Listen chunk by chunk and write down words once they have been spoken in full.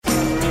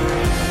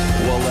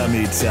Let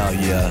me tell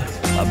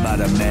you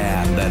about a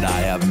man that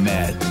I have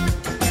met.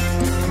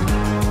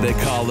 They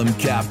call him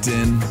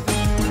Captain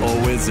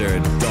or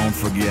Wizard, don't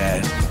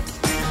forget.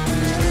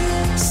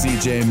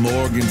 CJ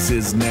Morgan's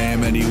his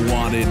name and he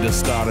wanted to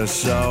start a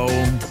show,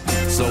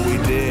 so we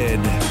did.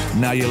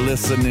 Now you're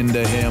listening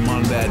to him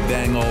on that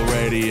dang old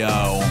radio.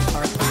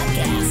 Our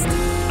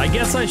podcast. I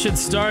guess I should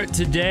start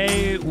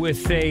today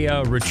with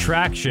a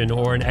retraction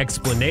or an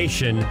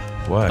explanation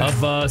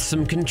of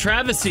some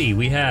controversy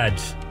we had.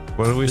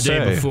 What did we say?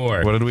 The day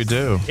before. What did we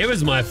do? It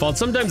was my fault.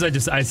 Sometimes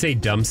I say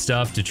dumb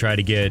stuff to try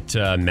to get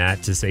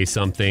Matt to say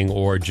something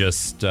or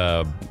just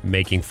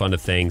making fun of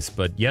things.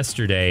 But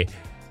yesterday,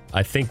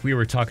 I think we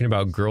were talking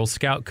about Girl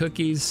Scout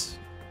cookies.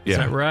 Is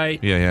that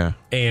right? Yeah.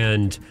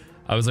 And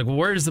I was like, well,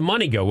 where does the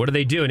money go? What do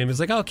they do? And he was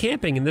like, oh,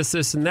 camping and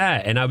this, and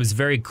that. And I was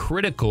very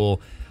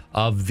critical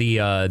of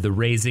the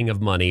raising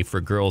of money for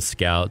Girl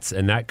Scouts,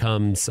 and that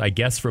comes, I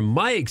guess, from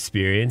my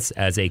experience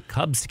as a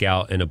Cub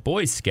Scout and a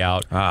Boy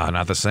Scout.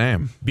 Not the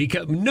same.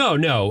 Because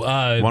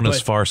no. One is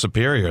far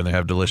superior, and they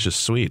have delicious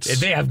sweets.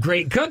 They have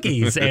great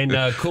cookies and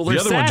cooler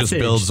The other sausage. one just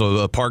builds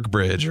a park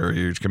bridge or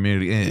your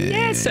community.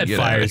 Yeah, set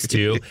fires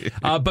too.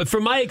 But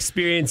from my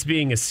experience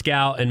being a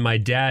scout and my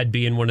dad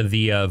being one of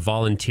the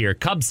volunteer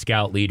Cub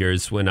Scout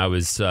leaders when I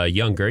was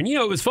younger, and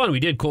it was fun. We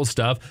did cool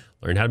stuff.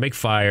 Learned how to make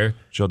fire.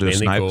 She'll do a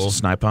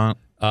snipe hunt?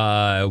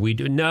 We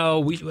do.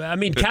 No,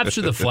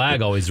 capture the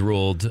flag always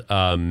ruled.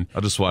 I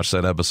just watched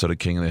that episode of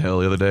King of the Hill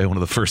the other day, one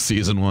of the first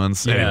season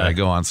ones. Yeah. Anyway,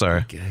 go on,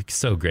 sorry.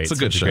 So great. It's a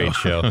good show. Great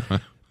show.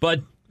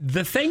 But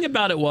the thing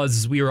about it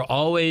was we were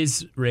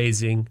always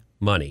raising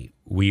money.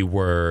 We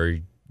were,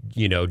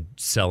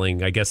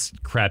 selling, I guess,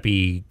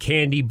 crappy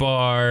candy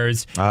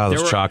bars.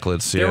 Those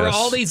chocolates, There were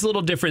all these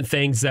little different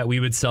things that we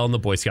would sell in the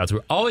Boy Scouts. We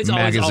were always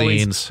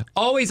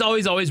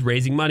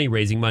raising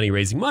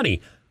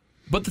money.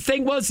 But the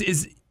thing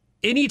is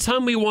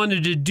anytime we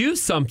wanted to do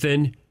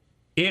something,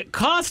 it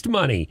cost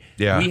money.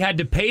 Yeah. We had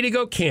to pay to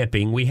go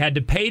camping. We had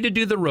to pay to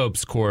do the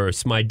ropes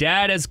course. My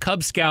dad, as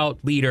Cub Scout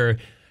leader,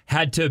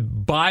 had to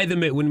buy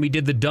them when we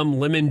did the dumb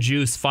lemon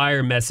juice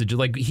fire message.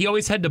 Like, he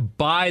always had to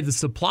buy the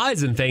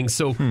supplies and things.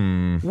 So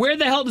where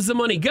the hell does the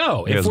money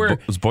go? Yeah,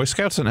 is Boy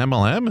Scouts an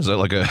MLM? Is that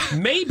like a...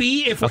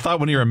 Maybe. I thought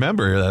when you're a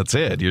member, that's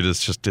it. You're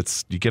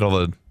you get all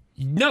the...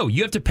 No,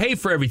 you have to pay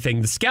for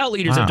everything. The scout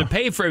leaders have to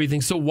pay for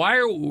everything. So why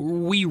are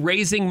we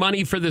raising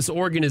money for this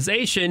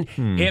organization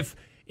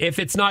if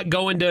it's not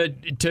going to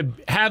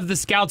have the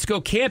scouts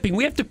go camping?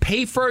 We have to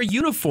pay for our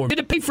uniform. We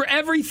have to pay for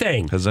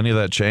everything. Has any of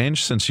that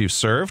changed since you've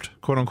served,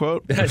 quote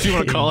unquote? If you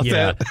want to call it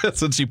that,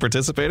 since you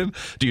participated?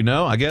 Do you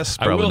know? I guess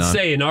probably not. I will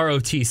say in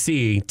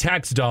ROTC,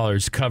 tax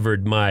dollars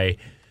covered my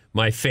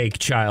fake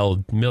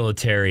child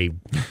military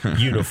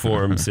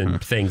uniforms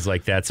and things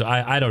like that. So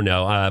I don't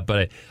know,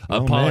 but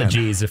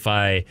apologies if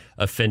I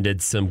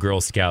offended some Girl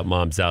Scout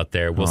moms out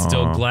there. We'll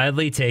still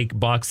gladly take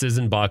boxes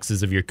and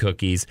boxes of your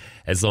cookies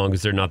as long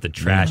as they're not the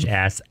trash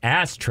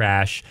ass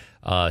trash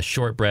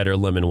shortbread or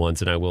lemon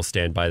ones, and I will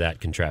stand by that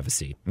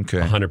controversy. Okay.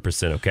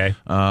 100%, okay?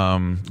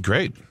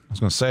 Great. I was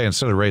going to say,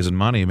 instead of raising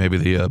money, maybe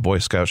the Boy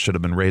Scouts should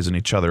have been raising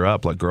each other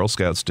up like Girl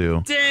Scouts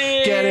do.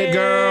 Damn. Get it,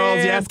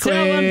 girls. Yes,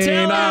 queen.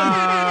 Tell him.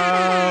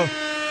 Oh.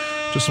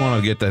 Just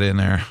want to get that in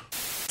there.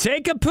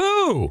 Take a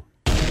poo.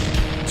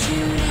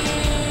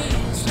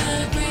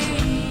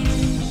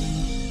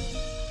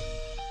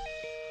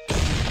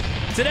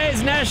 Today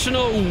is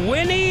National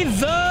Winnie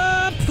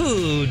the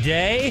Pooh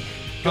Day.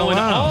 Going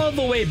all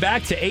the way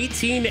back to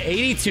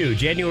 1882.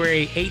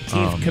 January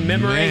 18th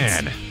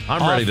commemorates. Man,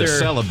 I'm ready to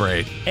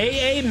celebrate.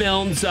 A.A.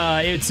 Milne's,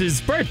 it's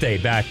his birthday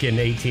back in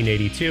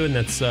 1882, and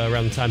that's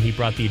around the time he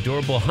brought the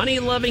adorable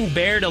honey-loving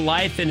bear to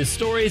life in his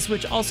stories,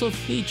 which also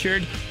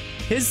featured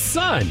his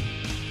son,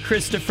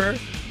 Christopher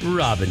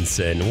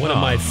Robinson. One of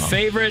my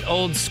favorite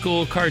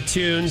old-school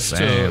cartoons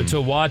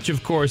to watch,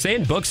 of course,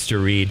 and books to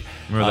read.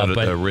 Remember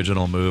that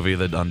original movie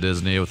that on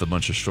Disney with a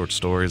bunch of short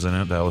stories in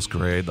it? That was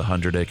great. The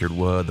 100-Acre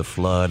Wood, The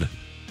Flood.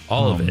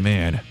 All of it. Oh,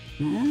 man.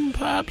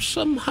 Perhaps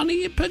some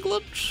honey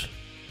piglets?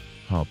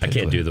 Oh, I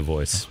can't do the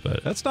voice,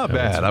 but that's not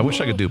bad. I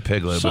wish I could do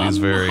Piglet, but he's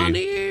very...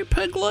 honey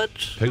piglet?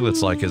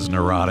 Piglet's like his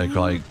neurotic,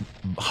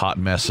 hot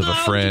mess of a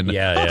friend.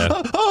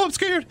 Yeah. Oh, I'm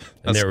scared.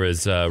 And there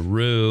was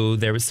Roo.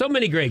 There was so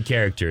many great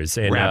characters.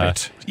 And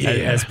Rabbit.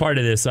 As part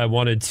of this, I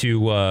wanted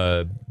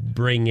to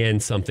bring in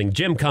something.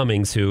 Jim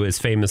Cummings, who is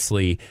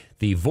famously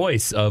the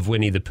voice of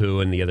Winnie the Pooh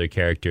and the other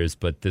characters,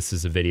 but this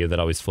is a video that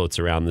always floats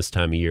around this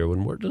time of year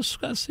when we're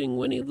discussing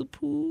Winnie the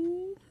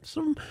Pooh.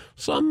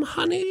 Some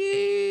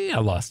honey. I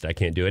lost it. I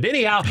can't do it.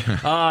 Anyhow,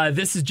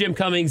 this is Jim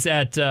Cummings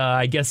at,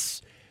 I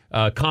guess,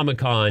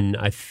 Comic-Con,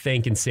 I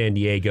think, in San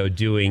Diego,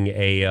 doing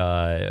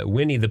a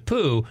Winnie the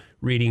Pooh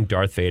reading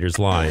Darth Vader's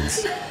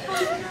lines.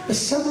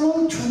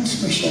 Several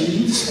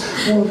transmissions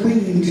were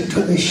beamed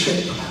to the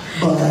ship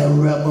by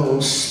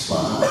rebel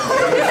spies.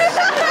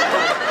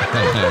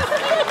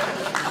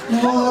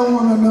 Now I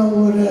want to know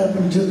what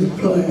happened to the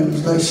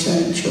plans they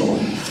sent you.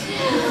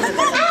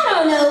 I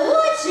don't know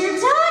what you're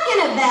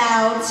talking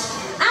about.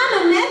 I'm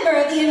a member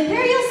of the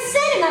Imperial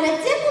Senate on a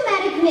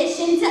diplomatic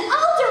mission to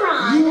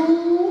Alderaan.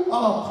 You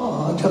are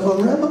part of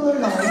a Rebel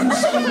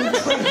Alliance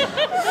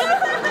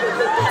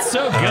It's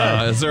so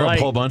good. Is there a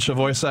whole bunch of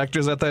voice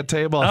actors at that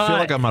table? I feel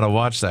like I might have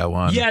watched that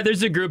one. Yeah,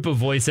 there's a group of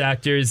voice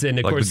actors, and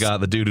of like course,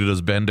 the dude who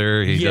does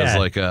Bender. He does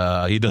like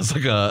a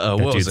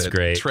what was it?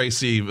 Great.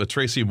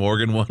 Tracy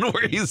Morgan one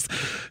where he's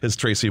his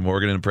Tracy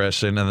Morgan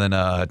impression, and then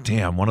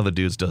one of the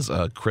dudes does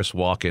Chris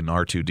Walken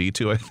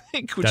R2D2, I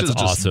think, which That's is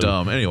just awesome.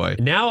 dumb. Anyway,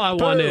 now I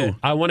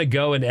want to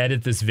go and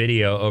edit this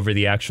video over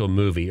the actual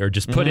movie, or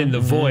just put in the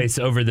voice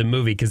over the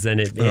movie, because then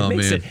it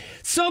makes it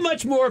so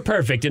much more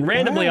perfect. And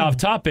randomly off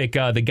topic,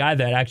 the guy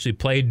that actually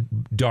played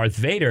Darth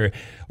Vader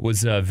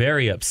was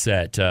very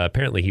upset.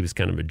 Apparently, he was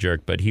kind of a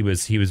jerk, but he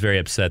was very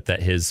upset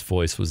that his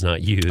voice was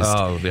not used.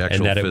 Oh, the actual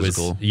and that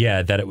physical.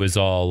 that it was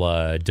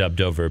all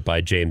dubbed over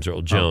by James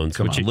Earl Jones.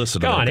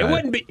 Listen to that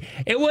guy.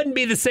 It wouldn't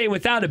be the same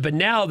without it. But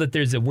now that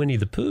there's a Winnie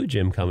the Pooh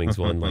Jim Cummings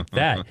one like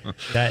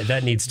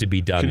that needs to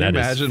be done. Can you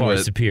that is far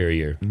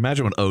superior.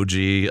 Imagine what OG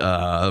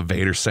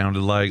Vader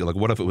sounded like. Like,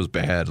 what if it was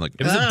bad? Like,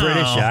 it was a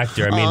British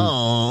actor. I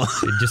mean,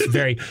 just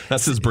very.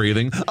 That's his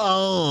breathing.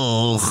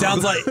 Oh,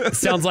 sounds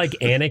like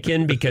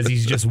Anakin, because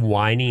he's just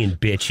whiny and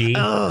bitchy.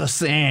 Oh,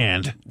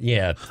 sand.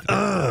 Yeah.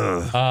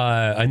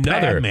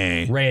 Another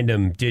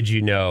random did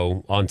you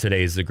know on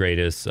today's The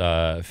Greatest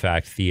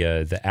fact,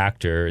 the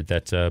actor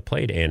that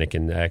played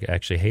Anakin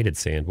actually hated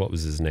sand. What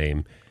was his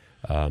name?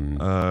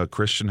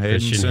 Christian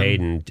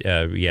Hayden.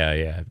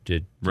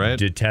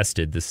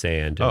 Detested the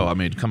sand. Oh, I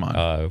mean, come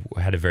on.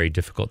 Had a very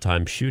difficult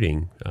time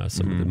shooting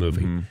some of the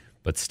movie.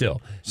 But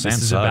still, Sand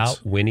this is sucks.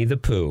 about Winnie the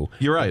Pooh.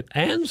 You're right.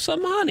 And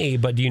some honey.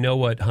 But do you know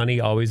what honey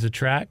always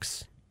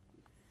attracts?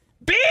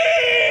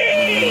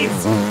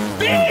 Bees!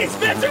 Bees!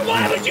 Spencer,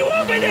 why would you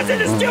open this in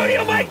the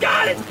studio? My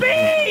God, it's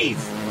bees!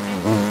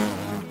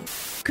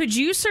 Could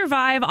you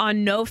survive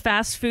on no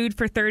fast food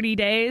for 30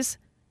 days?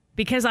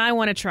 Because I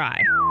want to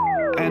try.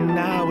 And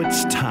now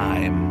it's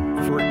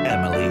time for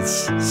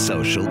Emily's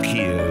social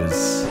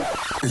cues.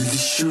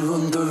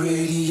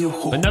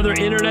 Another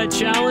internet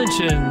challenge,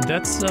 and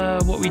that's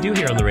what we do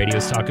here on the radio,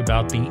 is talk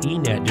about the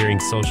E-net during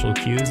social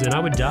cues, and I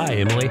would die,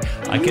 Emily.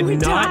 I could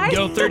not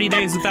go 30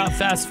 days without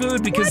fast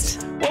food, because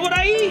what would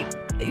I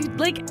eat?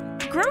 Like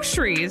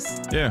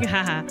groceries.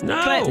 Yeah.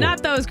 No. But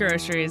not those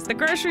groceries. The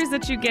groceries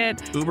that you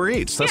get. Uber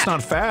Eats. That's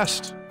not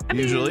fast. I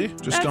mean, usually,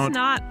 that's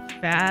not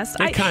fast.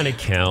 It kind of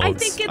counts. I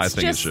think it's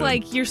just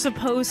like you're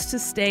supposed to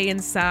stay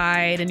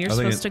inside and you're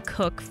supposed to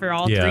cook for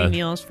all 3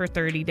 meals for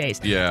 30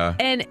 days. Yeah.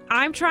 And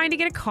I'm trying to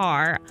get a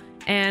car,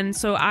 and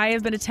so I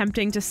have been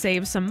attempting to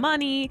save some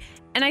money.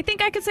 And I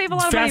think I could save a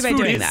lot of money by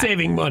doing that. Fast food is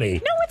saving money.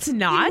 No, it's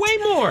not. Way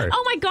more.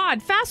 Oh my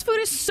God, fast food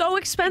is so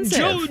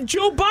expensive.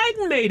 Joe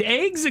Biden made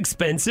eggs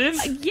expensive.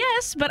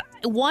 Yes, but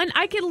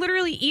I could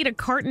literally eat a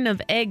carton of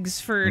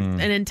eggs for an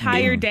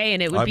entire day,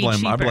 and it would be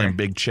cheaper. I blame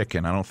Big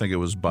Chicken. I don't think it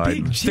was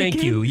Biden.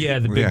 Thank you. Yeah,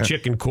 the Big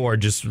Chicken Corps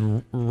just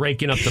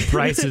raking up the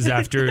prices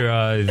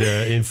after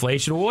the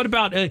inflation. Well, what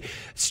about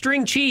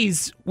string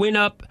cheese went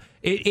up?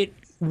 It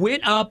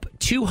went up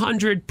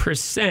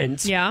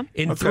 200%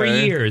 in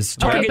 3 years.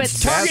 Target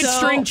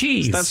string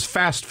cheese. That's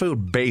fast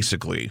food,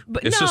 basically.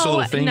 But it's just a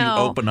little thing you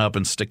open up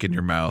and stick in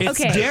your mouth. It's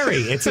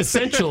dairy. It's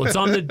essential. It's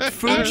on the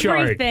food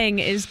chart. Everything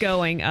is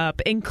going up,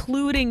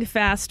 including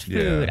fast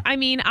food. Yeah. I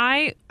mean,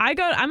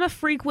 I'm a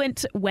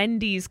frequent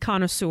Wendy's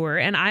connoisseur,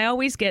 and I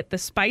always get the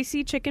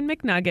spicy chicken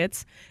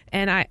McNuggets,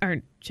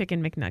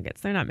 chicken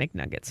McNuggets. They're not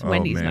McNuggets.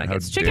 Wendy's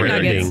nuggets. Chicken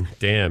nuggets.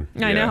 Damn.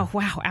 I know.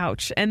 Wow.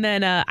 Ouch. And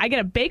then I get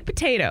a baked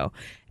potato.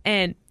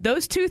 And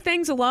those two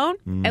things alone,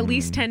 at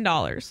least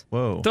 $10.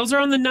 Whoa. Those are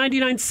on the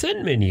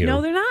 99-cent menu.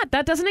 No, they're not.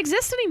 That doesn't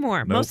exist anymore.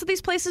 Nope. Most of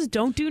these places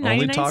don't do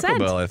 99 Only cents. Taco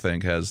Bell, I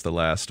think, has the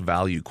last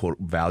value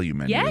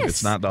menu. Yes.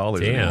 It's not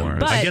dollars Damn. anymore.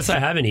 But I guess I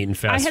haven't eaten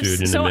fast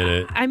food in a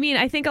minute. I mean,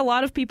 I think a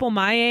lot of people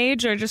my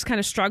age are just kind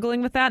of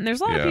struggling with that. And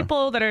there's a lot of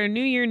people that are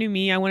new year, new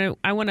me. I want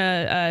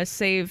to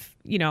save,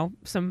 I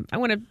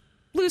want to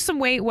lose some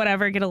weight,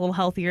 whatever, get a little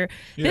hehealthier.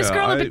 This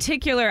girl in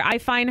particular, I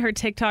find her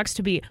TikToks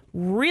to be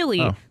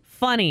really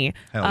funny.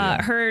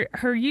 Her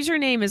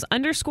username is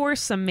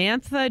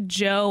 _Samantha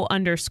Joe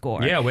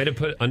 _. Yeah, way to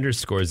put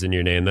underscores in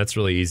your name. That's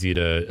really easy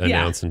to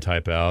announce and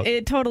type out.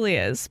 It totally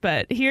is.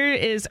 But here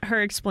is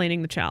her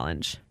explaining the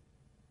challenge.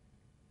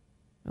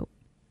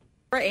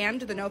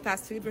 And the no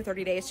fast food for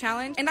 30 days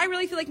challenge, and I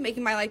really feel like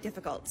making my life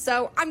difficult,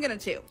 so I'm gonna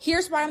too.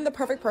 Here's why I'm the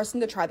perfect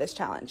person to try this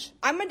challenge.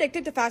 I'm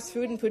addicted to fast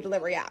food and food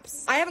delivery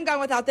apps. I haven't gone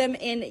without them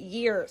in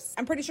years.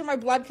 I'm pretty sure my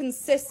blood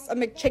consists of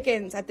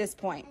McChickens at this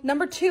point.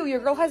 Number 2, your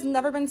girl has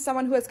never been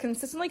someone who has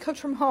consistently cooked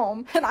from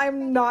home, and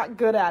I'm not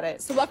good at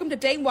it. So welcome to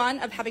day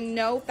 1 of having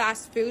no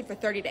fast food for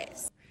 30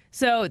 days.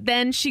 So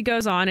then she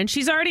goes on, and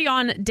she's already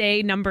on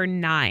day number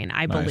 9,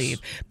 I believe.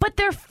 But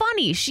they're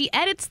funny. She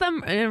edits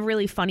them in a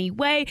really funny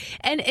way,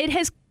 and it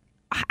has.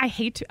 I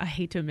hate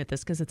to admit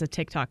this because it's a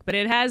TikTok, but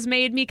it has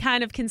made me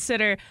kind of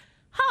consider,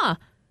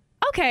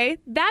 okay,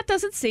 that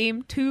doesn't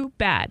seem too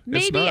bad.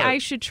 Maybe I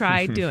should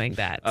try doing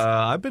that.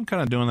 I've been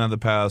kind of doing that the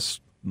past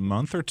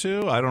month or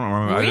two. I don't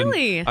remember.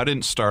 Really? I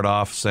didn't start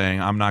off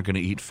saying I'm not going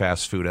to eat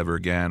fast food ever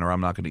again or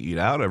I'm not going to eat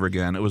out ever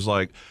again. It was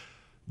like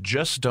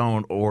just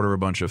don't order a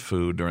bunch of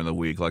food during the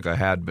week like I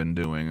had been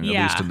doing, at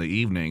least in the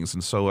evenings.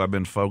 And so I've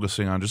been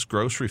focusing on just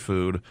grocery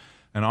food.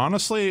 And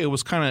honestly, it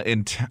was kind of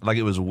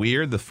it was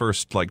weird the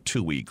first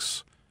 2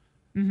 weeks.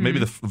 Mm-hmm. Maybe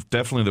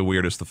definitely the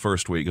weirdest the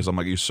first week, because I'm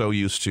like, you're so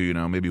used to,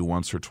 maybe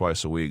once or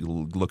twice a week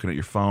looking at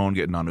your phone,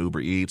 getting on Uber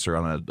Eats or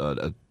on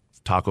a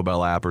Taco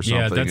Bell app or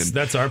something. Yeah,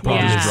 that's our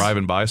problem. Just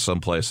driving by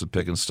someplace and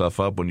picking stuff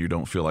up when you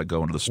don't feel like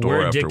going to the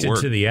store after work. We're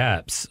addicted to the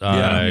apps.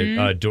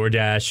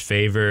 DoorDash,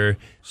 Favor,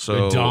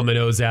 the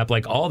Domino's app,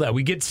 all that.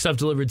 We get stuff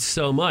delivered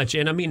so much.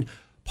 And I mean,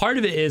 part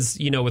of it is,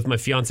 with my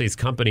fiance's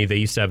company, they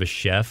used to have a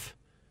chef.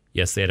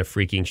 Yes, they had a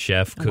freaking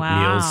chef cook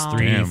meals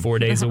 3-4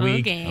 days a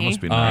week. Okay. That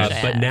must be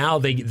nice. But now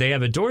they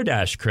have a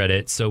DoorDash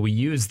credit, so we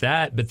use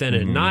that. But then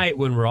at night,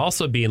 when we're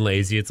also being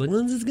lazy, it's like,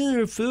 let's just get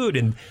our food.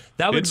 And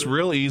it's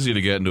real easy to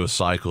get into a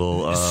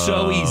cycle.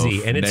 So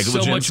easy, and it's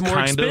so much more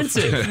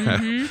expensive.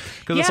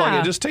 Because it's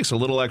it just takes a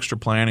little extra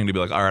planning to be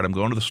like, all right, I'm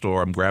going to the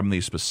store, I'm grabbing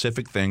these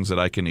specific things that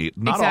I can eat.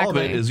 Not all of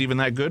it is even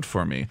that good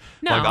for me.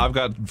 No. I've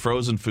got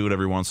frozen food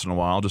every once in a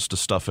while just to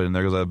stuff it in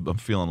there because I'm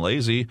feeling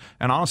lazy.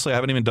 And honestly, I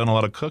haven't even done a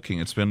lot of cooking.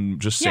 It's been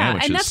just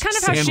sandwiches. And that's kind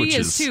of how she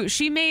is too.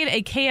 She made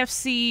a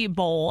KFC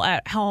bowl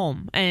at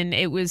home, and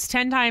it was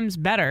 10 times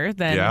better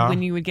than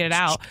when you would get it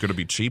out. It's going to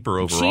be cheaper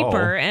overall.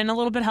 Cheaper and a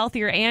little bit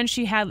healthier, and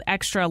she had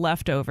extra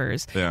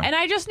leftovers. Yeah. And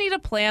I just need a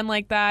plan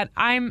like that.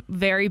 I'm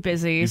very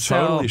busy. You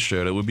totally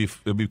should. It would be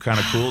kind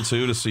of cool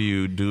too to see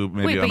you do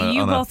maybe Wait, but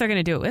you both are going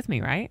to do it with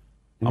me, right?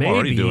 I'm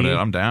already doing it.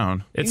 I'm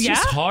down. It's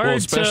just hard. Well,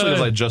 especially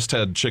as I just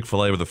had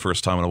Chick-fil-A for the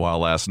first time in a while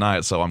last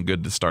night, so I'm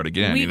good to start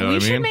again. We what I mean?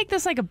 should make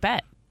this like a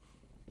bet.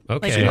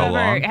 Okay. How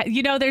long?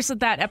 There's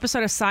that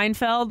episode of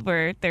Seinfeld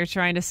where they're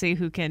trying to see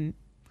who can.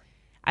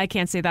 I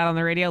can't say that on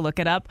the radio. Look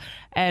it up,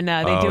 and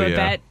they do a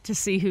bet to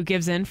see who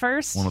gives in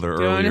first. One of their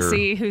Do you want to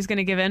see who's going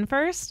to give in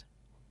first?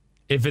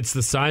 If it's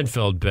the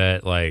Seinfeld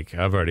bet,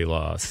 I've already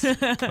lost.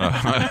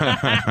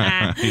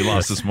 He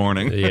lost this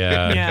morning.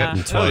 Yeah.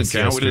 Until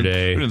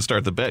yesterday. We didn't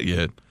start the bet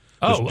yet.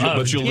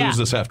 But you'll lose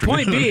this afternoon.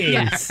 Point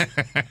being,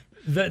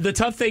 the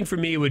tough thing for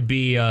me would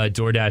be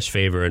DoorDash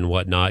Favor and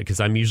whatnot, because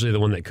I'm usually the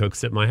one that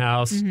cooks at my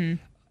house.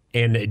 Mm-hmm.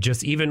 And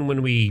just even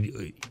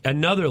when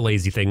another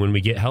lazy thing, when we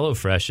get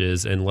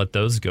HelloFreshes and let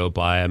those go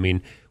by, I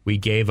mean, we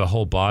gave a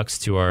whole box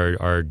to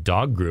our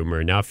dog groomer,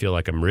 and now I feel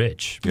like I'm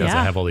rich because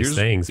I have all these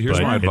things. Here's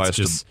but my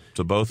advice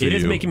to both of you. It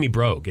is making me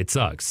broke. It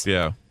sucks.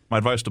 Yeah. My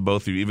advice to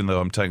both of you, even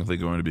though I'm technically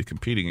going to be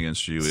competing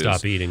against you,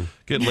 Stop eating.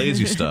 Get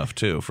lazy stuff,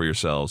 too, for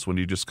yourselves. When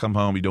you just come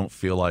home, you don't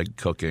feel like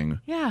cooking.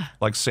 Yeah.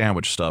 Like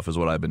sandwich stuff is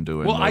what I've been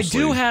doing. Well, mostly.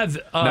 I do have...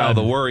 now,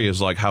 the worry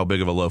is how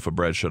big of a loaf of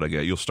bread should I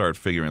get? You'll start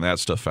figuring that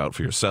stuff out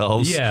for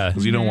yourselves. Yeah.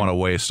 Because you don't want to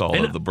waste all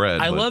of the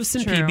bread. I love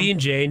some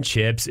PB&J and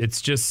chips.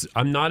 It's just,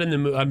 I'm not in the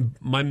mood.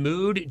 My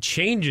mood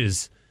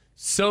changes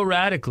so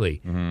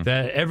radically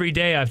that every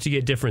day I have to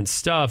get different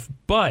stuff.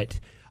 But...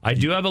 I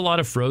do have a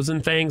lot of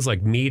frozen things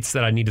like meats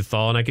that I need to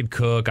thaw and I could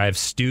cook. I have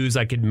stews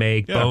I could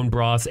make, bone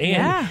broths.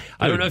 And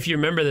I don't know if you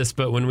remember this,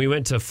 but when we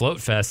went to Float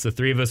Fest, the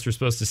three of us were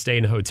supposed to stay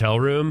in a hotel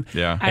room.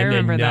 Yeah. I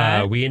remember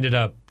that. We ended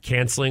up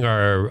canceling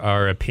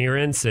our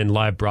appearance and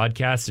live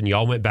broadcast, and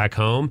y'all went back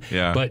home.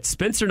 Yeah. But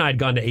Spencer and I had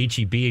gone to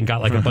H-E-B and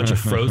got a bunch of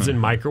frozen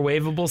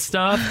microwavable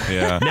stuff.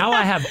 Yeah. Now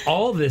I have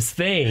all these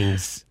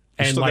things.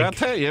 You still got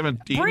that? You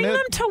haven't eaten Bring it?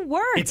 them to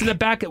work. It's in the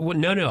back.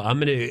 No.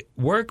 I'm going to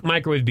work.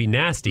 Microwave be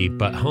nasty,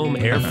 but home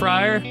air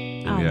fryer.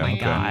 Oh my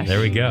gosh. There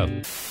we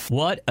go.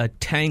 What a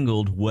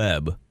tangled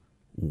web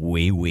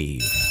we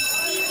weave.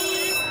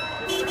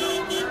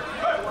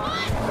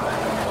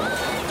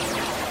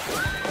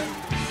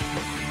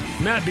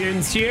 Matt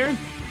Bearden's here.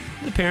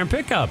 The parent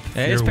pickup.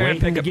 It is You're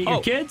parent waiting pickup. to get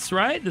your kids,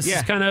 right?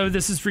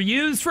 This is for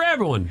you. It's for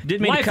everyone.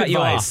 Didn't mean Life to cut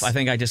advice. you off. I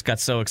think I just got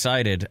so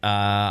excited.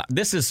 I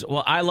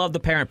love the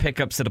parent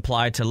pickups that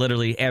apply to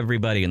literally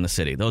everybody in the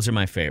city. Those are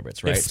my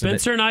favorites, right? If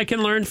Spencer and I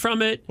can learn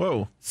from it,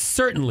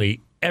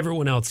 certainly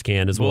everyone else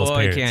can as well as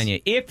parents. Boy, can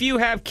you. If you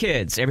have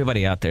kids,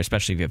 everybody out there,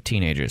 especially if you have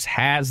teenagers,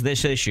 has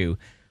this issue.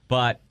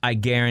 But I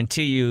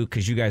guarantee you,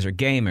 because you guys are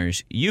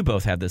gamers, you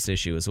both have this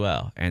issue as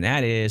well. And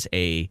that is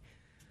a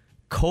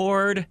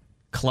cord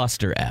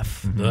cluster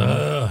F.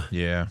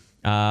 Yeah.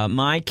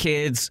 My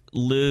kids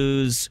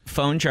lose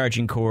phone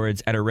charging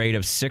cords at a rate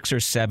of 6 or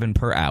 7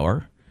 per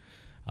hour.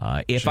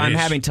 If I'm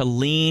having to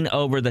lean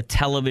over the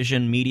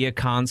television media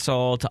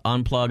console to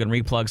unplug and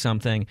replug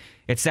something,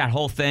 it's that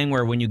whole thing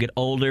where when you get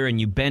older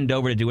and you bend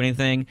over to do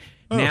anything,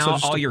 now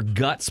all your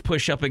guts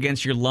push up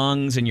against your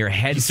lungs and your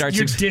head starts...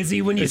 You're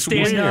dizzy when you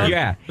stand up.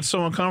 Yeah. It's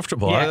so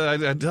uncomfortable.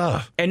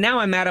 Yeah. And now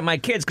I'm mad at my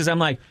kids because I'm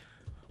like,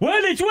 well,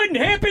 this wouldn't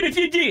happen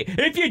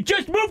if you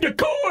just moved the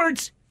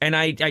cords. And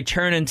I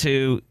turn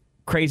into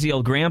crazy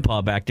old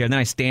grandpa back there. And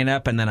then I stand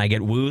up and then I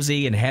get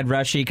woozy and head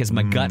rushy because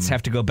my guts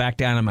have to go back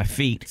down on my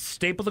feet.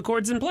 Staple the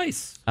cords in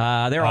place.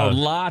 There are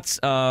lots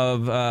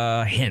of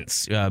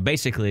hints.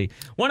 Basically,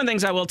 one of the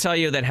things I will tell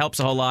you that helps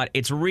a whole lot,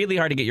 it's really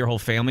hard to get your whole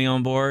family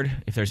on board.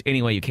 If there's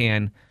any way you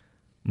can,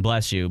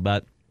 bless you.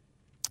 But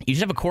you just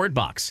have a cord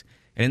box.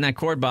 And in that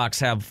cord box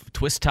have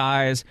twist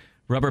ties,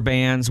 rubber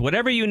bands,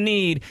 whatever you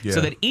need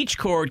so that each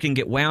cord can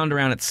get wound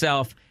around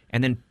itself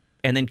and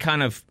then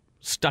kind of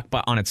stuck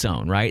on its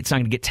own, right? It's not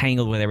going to get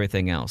tangled with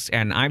everything else.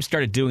 And I've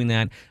started doing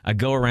that. I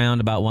go around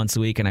about once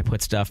a week and I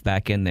put stuff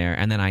back in there,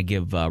 and then I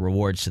give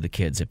rewards to the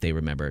kids if they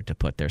remember to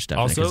put their stuff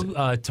also, in.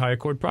 Also, tie a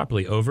cord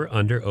properly. Over,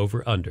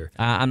 under.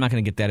 I'm not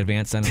going to get that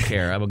advanced. I don't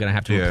care. I'm going to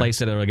have to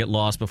replace it or I'll get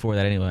lost before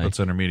that anyway. That's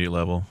intermediate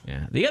level.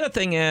 Yeah. The other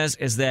thing is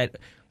that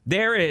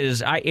there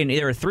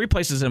are 3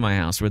 places in my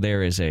house where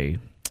there is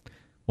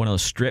one of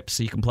those strips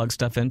that you can plug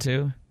stuff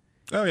into.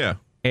 Oh, yeah.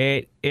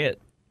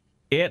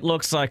 It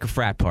looks like a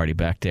frat party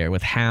back there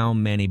with how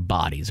many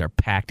bodies are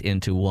packed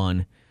into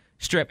one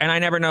strip. And I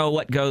never know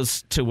what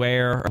goes to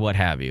where or what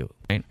have you.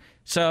 Right?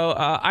 So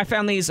I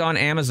found these on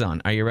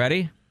Amazon. Are you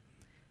ready?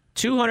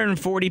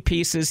 240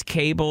 pieces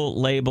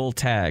cable label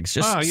tags.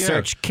 Just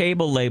search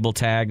cable label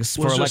tags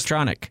for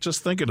electronic.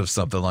 Just thinking of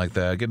something like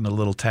that, getting a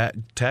little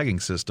tagging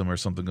system or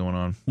something going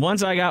on.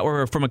 Ones I got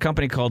were from a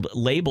company called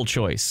Label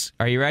Choice.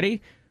 Are you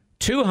ready?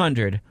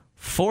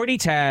 240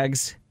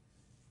 tags.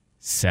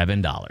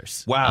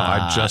 $7. Wow,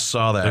 I just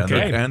saw that.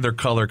 Okay. And they're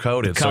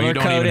color-coded, so you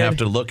don't even have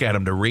to look at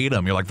them to read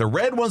them. You're like, the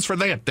red one's for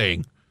that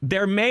thing.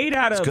 They're made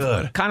out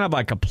of kind of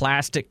like a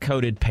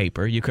plastic-coated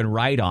paper. You can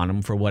write on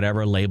them for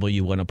whatever label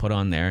you want to put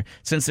on there.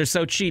 Since they're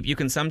so cheap, you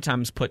can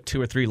sometimes put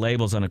 2 or 3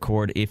 labels on a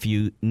cord if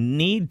you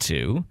need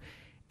to.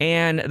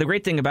 And the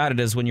great thing about it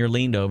is when you're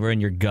leaned over and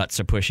your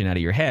guts are pushing out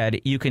of your head,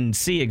 you can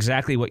see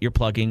exactly what you're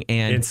plugging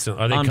and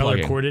Are they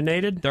color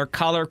coordinated? They're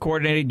color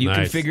coordinated. You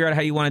can figure out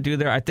how you want to do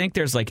there. I think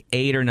there's like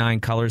 8 or 9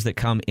 colors that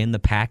come in the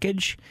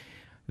package.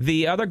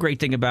 The other great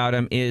thing about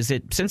them is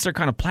that since they're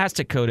kind of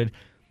plastic coated,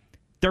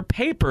 they're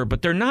paper,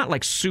 but they're not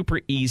like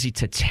super easy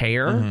to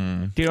tear.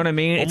 Mm-hmm. Do you know what I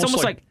mean? It's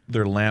almost like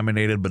they're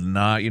laminated, but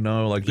not,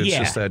 like it's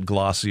just that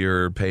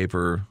glossier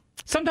paper.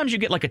 Sometimes you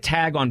get like a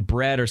tag on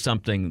bread or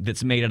something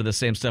that's made out of the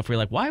same stuff where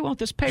you're like, why won't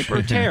this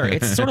paper tear?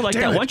 It's sort of like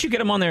that. Once you get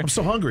them on there. I'm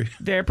so hungry.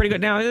 They're pretty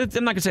good. Now, I'm not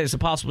going to say it's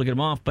impossible to get them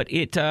off, but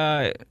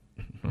they're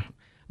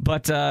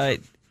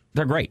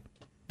great.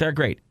 They're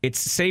great. It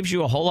saves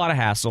you a whole lot of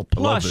hassle.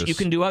 Plus, you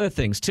can do other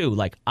things too.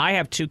 Like I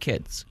have 2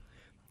 kids.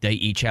 They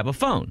each have a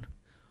phone.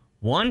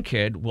 One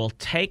kid will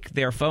take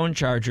their phone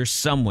charger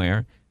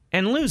somewhere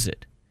and lose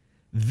it.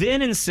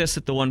 Then insist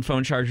that the one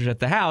phone charger at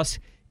the house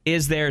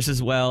is theirs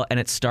as well, and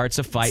it starts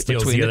a fight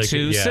between the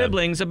 2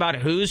 siblings about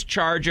whose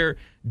charger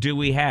do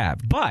we have.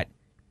 But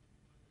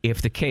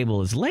if the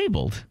cable is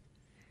labeled,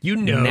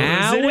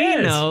 now we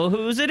know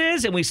whose it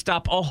is, and we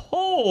stop a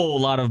whole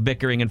lot of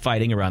bickering and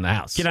fighting around the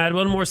house. Can I add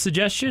one more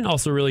suggestion?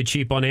 Also really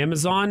cheap on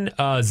Amazon,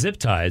 zip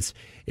ties.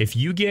 If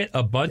you get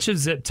a bunch of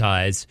zip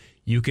ties,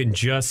 you can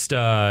just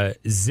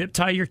zip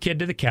tie your kid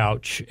to the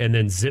couch and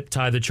then zip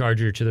tie the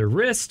charger to their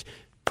wrist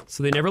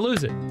so they never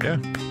lose it. Yeah.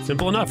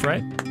 Simple enough,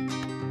 right?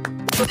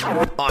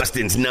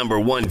 Austin's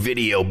 #1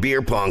 video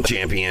beer pong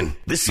champion,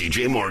 The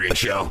CJ Morgan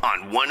Show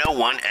on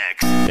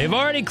 101X. They've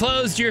already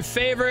closed your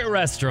favorite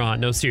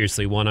restaurant. No,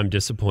 seriously, one I'm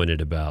disappointed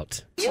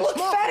about. You look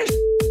fat as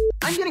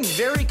I'm getting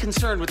very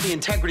concerned with the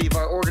integrity of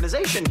our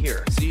organization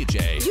here.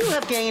 CJ. You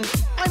have gained,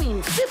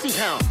 50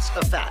 pounds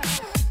of fat.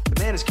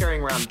 The man is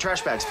carrying around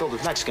trash bags filled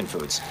with Mexican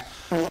foods.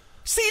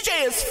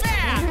 CJ is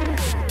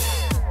fat!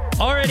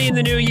 Already in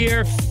the new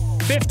year,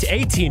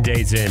 18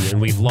 days in, and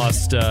we've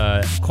lost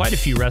quite a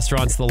few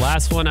restaurants. The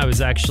last one I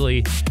was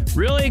actually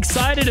really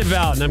excited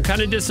about, and I'm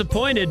kind of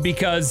disappointed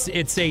because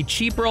it's a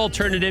cheaper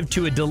alternative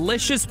to a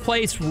delicious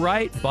place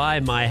right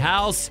by my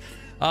house.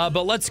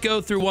 But let's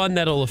go through one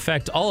that'll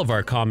affect all of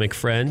our comic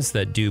friends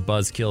that do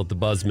Buzzkill at the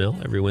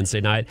Buzzmill every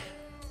Wednesday night.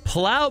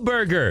 Plow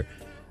Burger.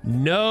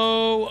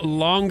 No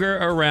longer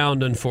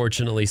around,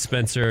 unfortunately,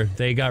 Spencer.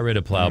 They got rid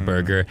of Plow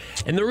Burger.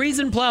 And the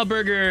reason Plow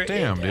Burger,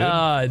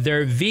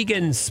 their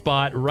vegan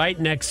spot right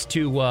next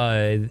to,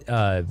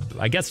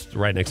 I guess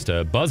right next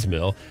to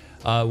Buzzmill,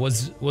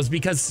 was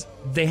because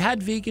they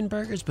had vegan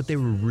burgers, but they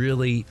were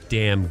really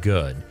damn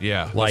good.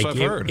 Yeah, that's like what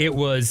I've heard. It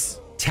was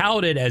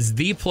touted as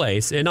the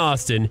place in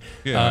Austin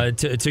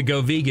to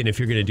go vegan if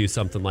you're going to do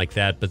something like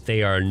that, but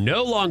they are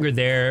no longer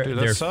there. Dude,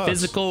 their sucks.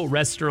 physical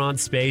restaurant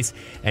space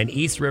and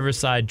East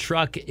Riverside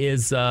truck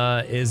is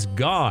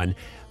gone.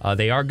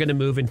 They are going to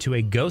move into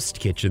a ghost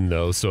kitchen,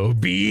 though, so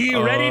be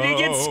ready to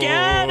get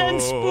scared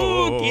and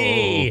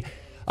spooky.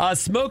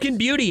 Smokin'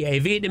 Beauty,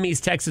 a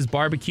Vietnamese Texas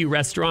barbecue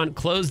restaurant,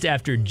 closed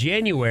after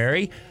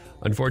January.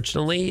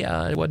 Unfortunately,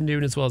 it wasn't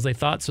doing as well as they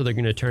thought, so they're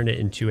going to turn it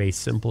into a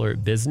simpler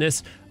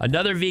business.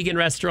 Another vegan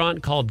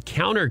restaurant called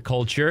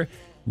Counterculture,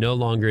 no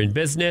longer in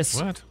business.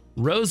 What?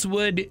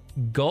 Rosewood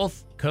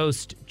Gulf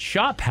Coast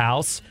Chop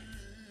House,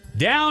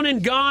 down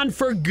and gone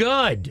for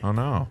good. Oh,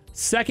 no.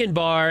 Second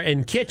Bar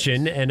and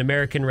Kitchen, an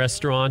American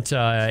restaurant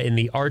in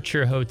the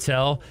Archer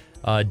Hotel,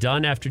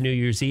 done after New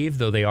Year's Eve,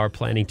 though they are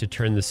planning to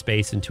turn the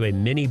space into a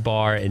mini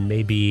bar and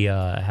maybe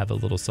have a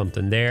little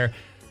something there.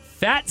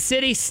 Fat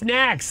City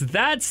Snacks.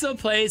 That's the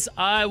place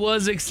I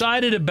was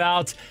excited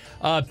about.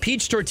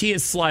 Peach tortilla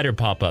slider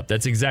pop-up.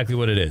 That's exactly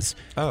what it is.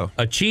 Oh.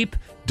 A cheap,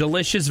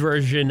 delicious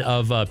version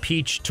of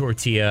peach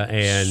tortilla.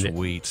 And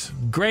sweet.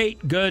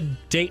 Great, good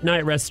date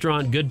night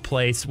restaurant, good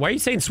place. Why are you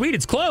saying sweet?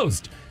 It's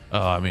closed. Oh,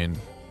 I mean,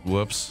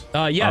 Whoops.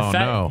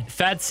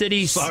 Fat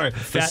City. Sorry,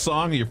 the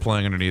song you're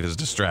playing underneath is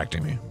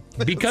distracting me.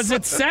 Because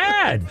it's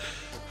sad.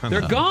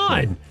 They're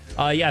gone.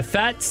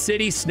 Fat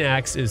City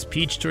Snacks is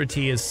peach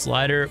tortilla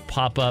slider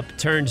pop-up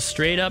turned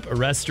straight up a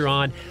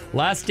restaurant.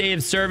 Last day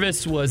of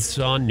service was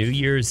on New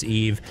Year's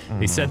Eve.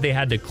 They said they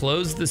had to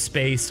close the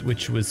space,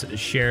 which was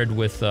shared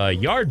with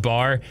Yard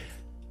Bar,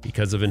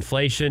 because of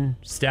inflation,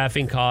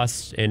 staffing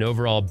costs, and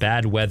overall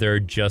bad weather.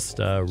 Just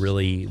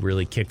really,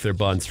 really kicked their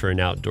buns for an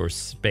outdoor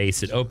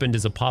space. It opened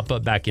as a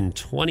pop-up back in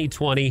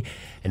 2020,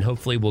 and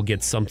hopefully we'll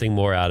get something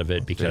more out of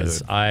it,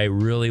 because I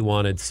really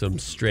wanted some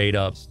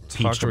straight-up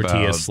peach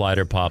tortilla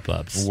slider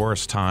pop-ups.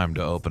 Worst time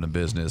to open a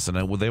business, and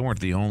they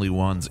weren't the only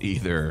ones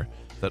either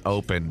that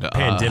opened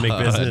pandemic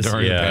business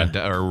during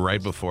or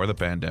right before the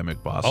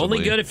pandemic, possibly.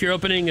 Only good if you're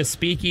opening a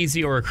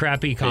speakeasy or a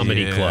crappy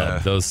comedy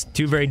club. Those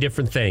two very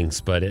different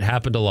things, but it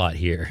happened a lot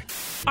here.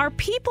 Are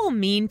people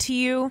mean to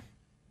you?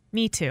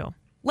 Me too.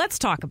 Let's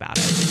talk about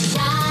it.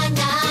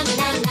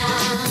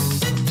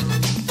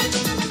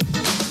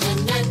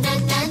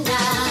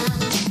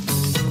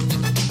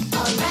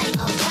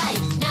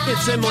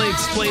 It's Emily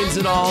Explains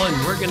It All, and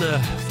we're going to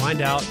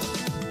find out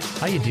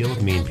how you deal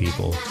with mean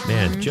people.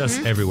 Man,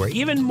 just everywhere.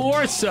 Even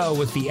more so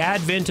with the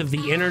advent of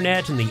the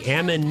internet and the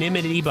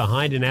anonymity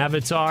behind an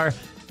avatar.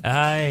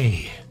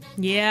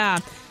 Yeah.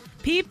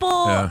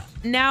 People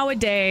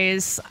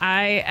nowadays,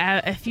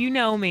 if you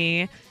know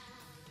me,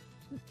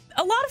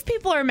 a lot of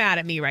people are mad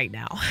at me right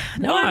now.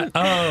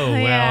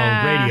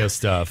 Radio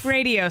stuff.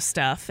 Radio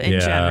stuff in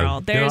general.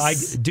 There's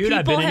I've been in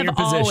your position. People have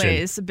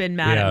always been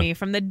mad at me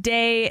from the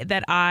day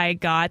that I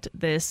got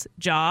this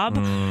job.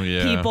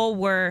 People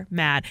were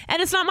mad,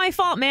 and it's not my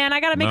fault, man.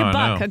 I got to make a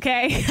buck.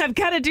 Okay, I've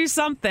got to do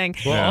something.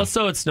 Well,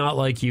 also, it's not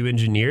like you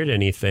engineered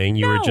anything.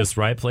 You were just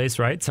right place,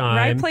 right time.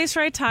 Right place,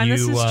 right time.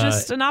 This is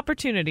just an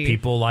opportunity.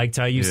 People liked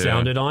how you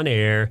sounded on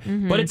air,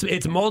 but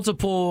it's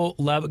multiple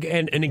level.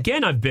 And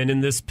again, I've been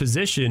in this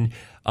position.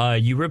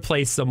 You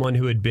replaced someone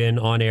who had been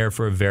on air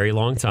for a very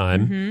long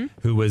time,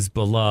 who was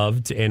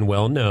beloved and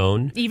well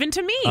known. Even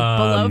to me,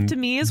 beloved to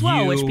me as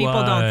well, which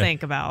people don't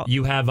think about.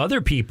 You have other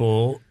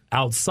people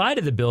outside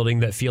of the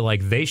building that feel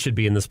like they should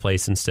be in this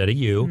place instead of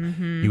you.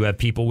 You have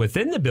people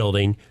within the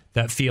building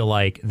that feel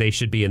like they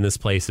should be in this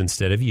place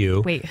instead of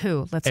you. Wait,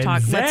 who? Let's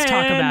talk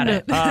about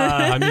it.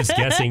 I'm just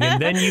guessing.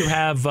 And then you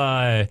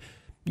have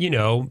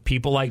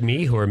people like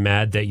me who are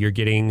mad that you're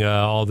getting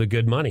all the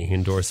good money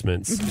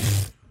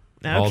endorsements.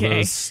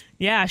 Okay.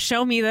 Yeah,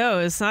 show me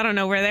those. I don't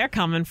know where they're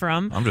coming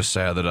from. I'm just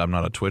sad that I'm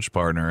not a Twitch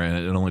partner,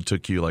 and it only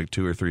took you like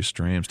 2 or 3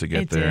 streams to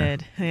get there. It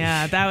did.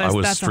 Yeah,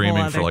 that's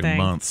streaming for like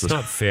months. It's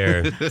not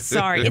fair.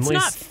 Sorry, it's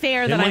not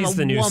fair that I'm a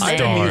the new woman. Star. I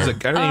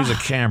don't use a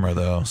camera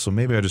though, so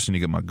maybe I just need to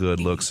get my good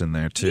looks in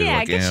there too. Yeah,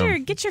 like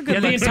get your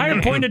good looks. The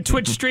entire point of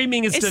Twitch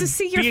streaming is to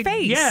see your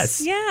face.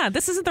 Yes. Yeah,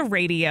 this isn't the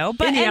radio.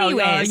 But anyhow,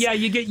 anyways.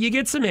 you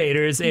get some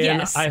haters,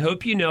 and I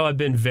hope you know I've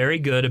been very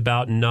good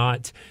about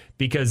not.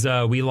 Because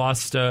we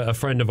lost a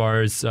friend of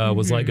ours,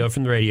 was let go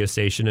from the radio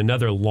station,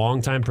 another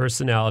longtime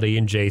personality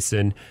in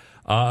Jason.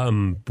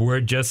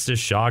 We're just as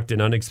shocked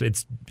and unexpected.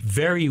 It's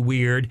very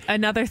weird.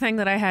 Another thing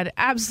that I had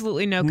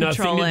absolutely no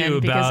control Nothing to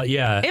do about,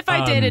 if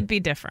I did, it'd be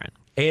different.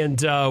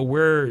 And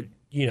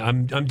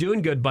I'm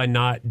doing good by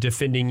not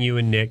defending you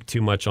and Nick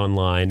too much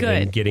online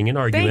and getting in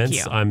arguments.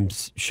 Thank you. I'm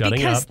shutting up.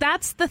 Because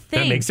that's the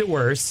thing. That makes it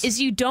worse. Is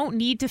you don't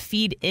need to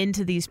feed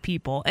into these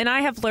people. And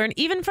I have learned,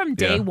 even from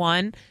day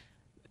one,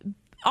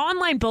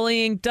 online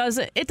bullying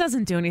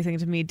doesn't do anything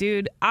to me,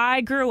 dude. I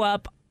grew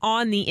up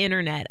on the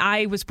internet.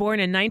 I was born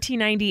in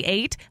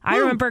 1998. I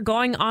remember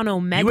going on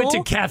Omegle. You went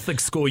to Catholic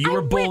school. You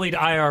were bullied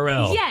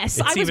IRL. Yes,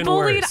 I was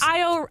bullied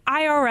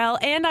IRL,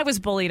 and I was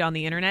bullied on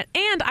the internet,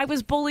 and I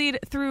was bullied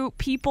through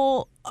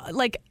people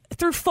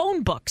through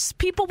phone books.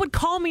 People would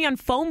call me on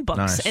phone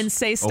books and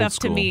say stuff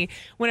to me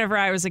whenever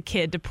I was a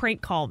kid to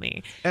prank call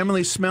me.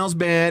 Emily smells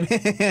bad.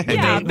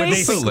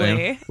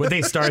 Basically. Would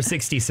they star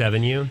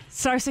 67 you?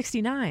 Star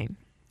 69.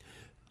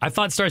 I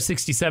thought star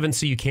 67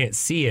 so you can't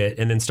see it,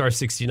 and then star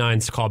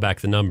 69's call back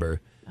the number.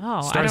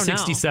 Oh, star I don't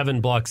 67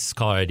 know. Blocks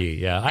caller ID.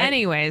 Yeah.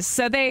 Anyways,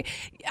 so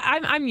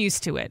I'm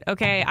used to it.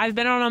 Okay, I've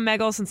been on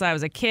Omegle since I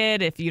was a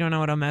kid. If you don't know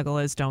what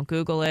Omegle is, don't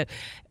Google it.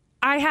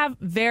 I have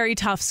very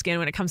tough skin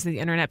when it comes to the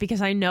internet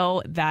because I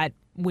know that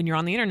when you're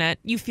on the internet,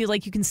 you feel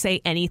like you can say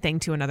anything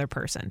to another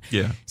person.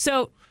 Yeah.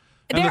 So.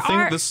 And a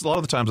lot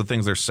of the times the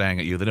things they're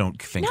saying at you, they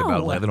don't think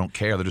about it. They don't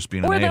care. They're just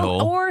being an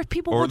a-hole. Or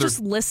people will just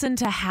listen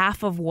to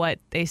half of what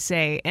they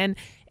say. And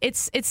it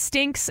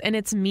stinks and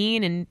it's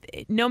mean. And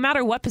no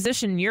matter what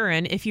position you're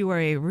in, if you are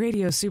a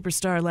radio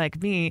superstar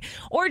like me,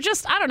 or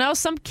just, I don't know,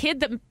 some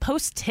kid that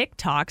posts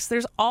TikToks,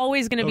 there's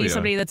always going to be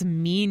somebody that's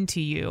mean to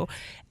you.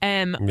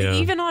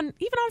 Even on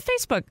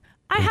Facebook.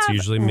 I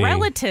have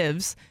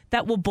relatives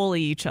that will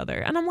bully each other.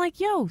 And I'm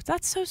like, yo,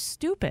 that's so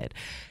stupid.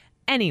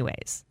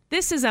 Anyways.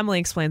 This is Emily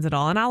Explains It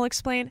All, and I'll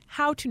explain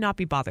how to not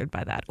be bothered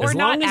by that, or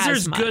not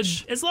as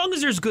much. As long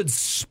as there's good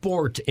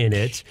sport in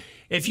it,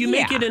 if you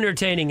make it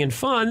entertaining and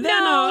fun,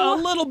 then a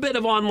little bit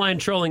of online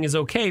trolling is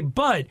okay.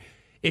 But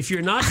If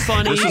you're not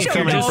funny, this is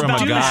coming from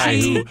a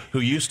guy who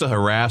used to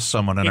harass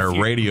someone in our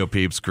you're- Radio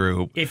Peeps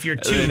group. If you're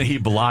too- and he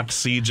blocked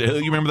CJ.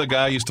 You remember the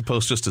guy who used to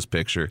post just his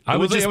picture? I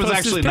would just It was post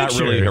actually his not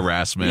really picture.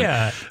 harassment.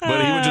 Yeah.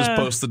 But he would just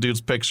post the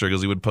dude's picture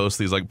because he would post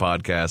these like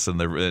podcasts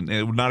and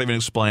it would not even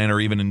explain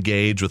or even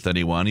engage with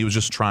anyone. He was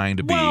just trying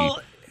to be.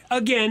 Well,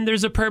 again,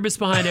 there's a purpose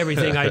behind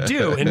everything I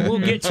do, and we'll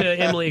get to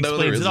Emily No,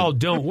 there Explains It All. isn't.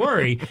 Don't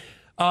worry.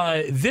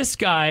 This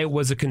guy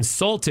was a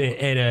consultant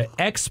and an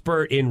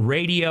expert in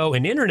radio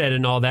and internet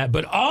and all that,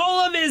 but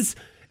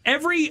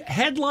every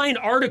headline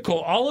article,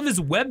 all of his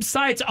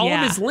websites, all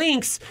of his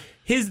links,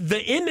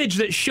 the image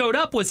that showed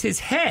up was his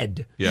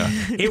head. Yeah.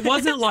 It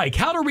wasn't like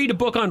how to read a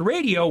book on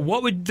radio.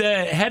 What would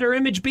the header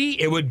image be?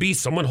 It would be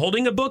someone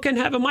holding a book and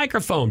have a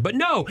microphone. But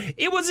no,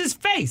 it was his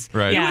face.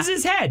 Right. It was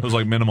his head. It was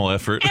like minimal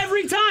effort.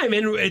 Every time.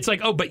 And it's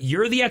like, oh, but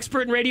you're the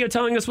expert in radio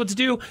telling us what to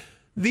do?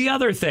 The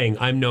other thing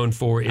I'm known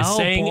for is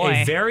saying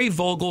a very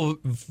vulgar,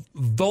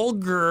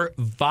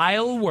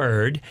 vile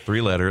word.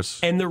 3 letters.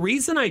 And the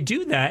reason I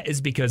do that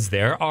is because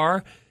there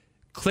are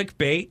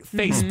clickbait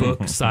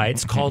Facebook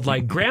sites called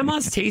like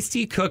Grandma's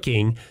Tasty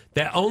Cooking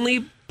that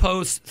only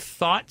post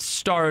thought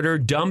starter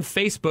dumb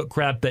Facebook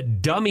crap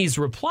that dummies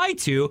reply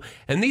to,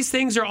 and these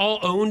things are all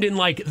owned in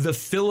like the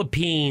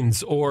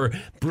Philippines or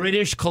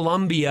British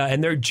Columbia,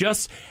 and they're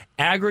just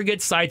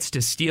aggregate sites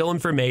to steal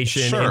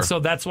information. Sure. And so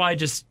that's why I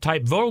just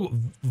type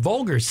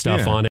vulgar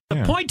stuff on it.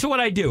 The point to what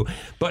I do.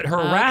 But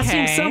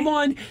harassing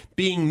someone,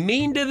 being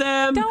mean to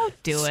them, Don't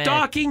do it.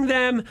 stalking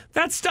them,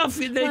 that stuff,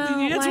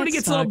 that's when it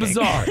gets a little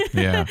bizarre.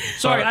 Yeah.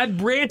 Sorry, I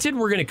ranted.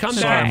 We're going to come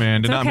Sorry, back.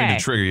 man. Did not mean okay.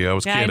 to trigger you. I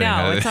was kidding.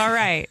 I know. It's all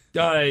right.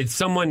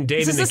 Someone,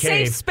 Dave This in is the a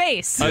Cave. safe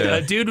space.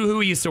 A dude who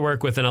we used to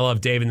work with, and I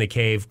love Dave in the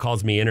Cave,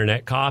 calls me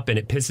internet cop, and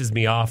it pisses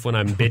me off when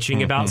I'm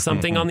bitching about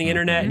something on the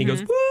internet, and he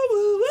goes, woo, woo,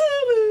 woo,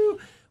 woo.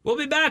 We'll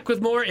be back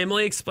with more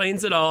Emily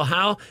Explains It All,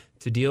 how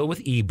to deal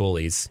with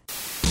e-bullies.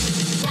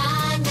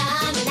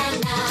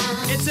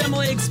 It's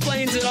Emily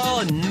Explains It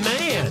All, and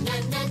man,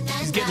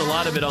 she's getting a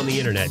lot of it on the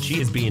internet.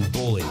 She is being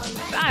bullied.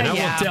 And I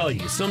will tell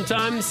you,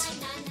 sometimes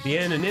the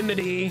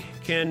anonymity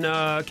can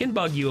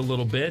bug you a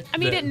little bit. I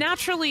mean, it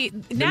naturally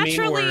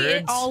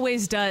it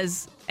always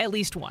does at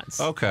least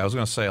once. Okay, I was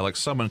going to say, like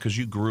someone, because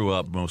you grew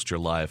up most of your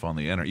life on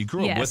the internet. You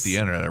grew up with the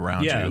internet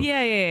around you.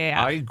 Yeah.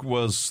 I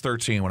was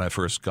 13 when I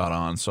first got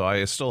on, so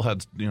I still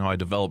had, I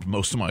developed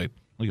most of my,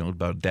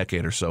 about a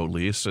decade or so at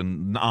least,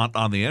 and not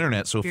on the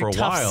internet. So for a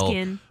while,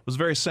 skin. was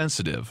very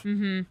sensitive.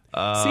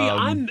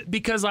 Mm-hmm.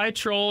 Because I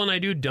troll and I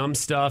do dumb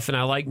stuff and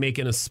I like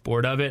making a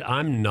sport of it,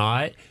 I'm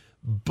not.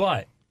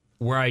 But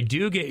where I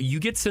do you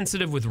get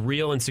sensitive with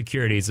real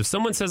insecurities. If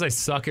someone says I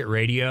suck at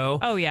radio,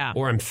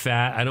 or I'm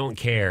fat, I don't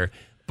care.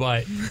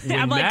 But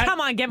I'm like,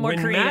 come on, get more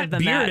creative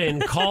than that. When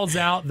Matt Bearden calls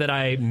out that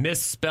I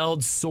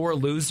misspelled sore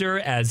loser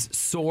as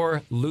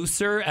sore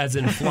looser, as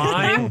in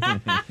flying,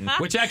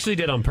 which I actually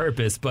did on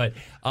purpose. But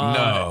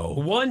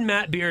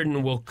Matt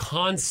Bearden will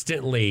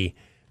constantly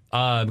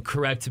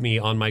correct me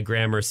on my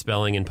grammar,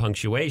 spelling, and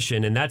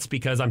punctuation. And that's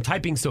because I'm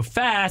typing so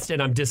fast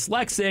and I'm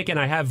dyslexic and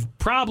I have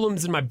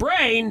problems in my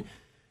brain.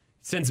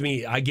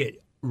 I get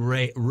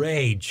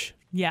rage.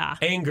 Yeah.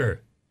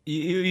 Anger.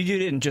 You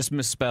didn't just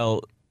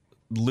misspell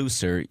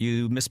looser,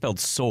 you misspelled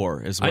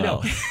sore as well. I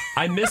know.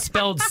 I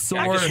misspelled sore.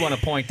 I just want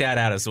to point that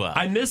out as well.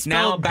 I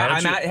misspelled.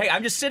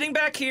 I'm just sitting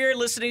back here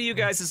listening to you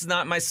guys. This is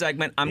not my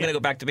segment. I'm going to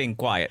go back to being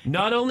quiet.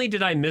 Not only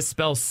did I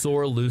misspell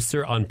sore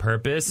looser on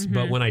purpose,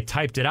 but when I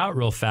typed it out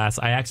real fast,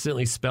 I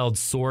accidentally spelled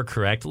sore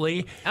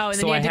correctly. Oh, and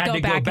then so you I had had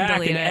to go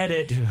back and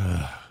edit.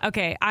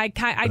 Okay,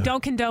 I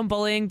don't condone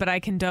bullying, but I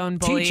condone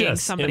bullying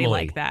somebody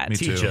Emily. like that.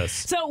 Teach us.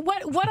 So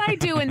what I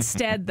do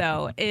instead,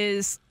 though,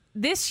 is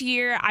this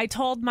year I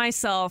told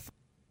myself,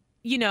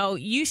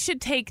 you should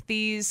take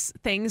these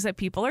things that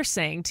people are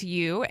saying to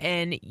you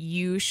and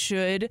you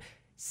should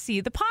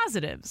see the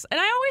positives. And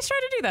I always try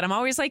to do that. I'm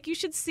always like, you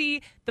should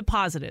see the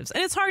positives.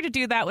 And it's hard to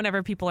do that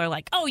whenever people are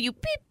like, oh, you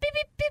beep, beep,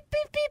 beep, beep,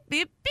 beep, beep,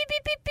 beep, beep,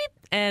 beep, beep, beep.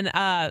 And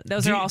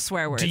those are all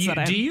swear words.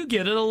 Do you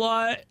get it a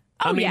lot?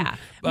 Oh, yeah.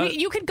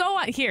 You could go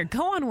on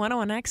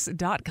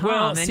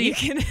 101x.com and you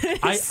can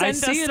I send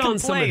us see it on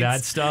some of that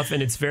complaints. stuff,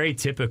 and it's very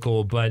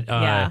typical, but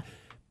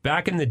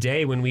back in the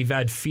day when we've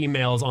had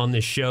females on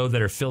this show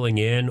that are filling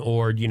in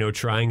or,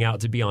 trying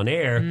out to be on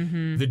air,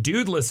 the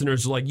dude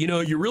listeners are like,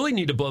 you really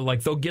need to blow.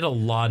 Like, they'll get a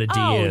lot of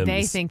DMs. Oh,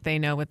 they think they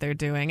know what they're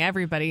doing.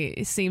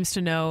 Everybody seems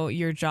to know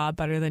your job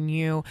better than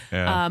you.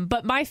 Yeah.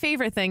 But my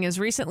favorite thing is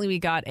recently we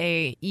got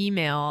a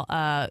email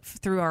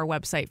through our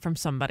website from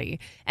somebody,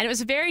 and it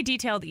was a very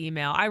detailed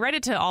email. I read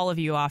it to all of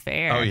you off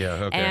air. Oh,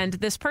 yeah. Okay. And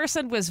this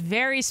person was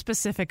very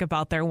specific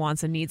about their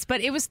wants and needs,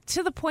 but it was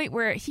to the point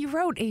where he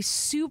wrote a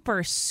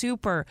super,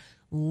 super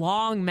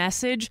long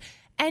message,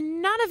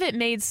 and none of it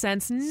made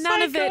sense.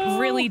 None of it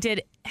really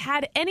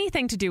had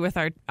anything to do with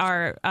our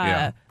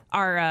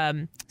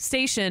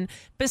station,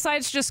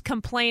 besides just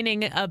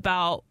complaining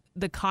about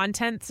the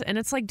content, and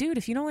it's like, dude,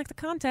 if you don't like the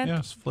content,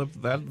 yes, flip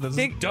that.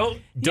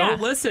 Don't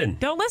listen.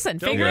 Don't listen.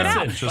 Figure it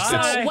out. So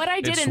what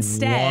I did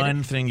instead,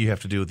 one thing you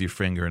have to do with your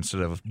finger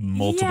instead of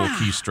multiple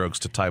keystrokes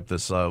to type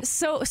this up.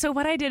 So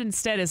what I did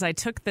instead is I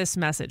took this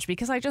message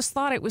because I just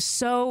thought it was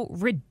so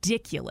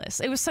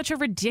ridiculous. It was such a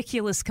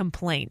ridiculous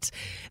complaint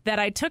that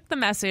I took the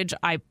message,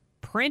 I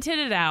printed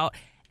it out,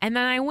 and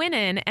then I went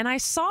in and I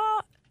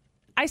saw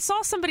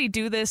somebody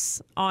do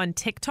this on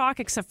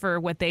TikTok, except for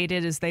what they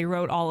did is they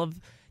wrote all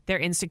of their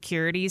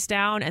insecurities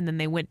down, and then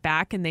they went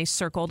back and they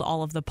circled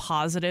all of the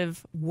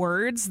positive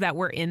words that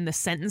were in the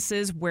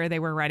sentences where they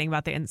were writing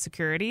about the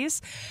insecurities.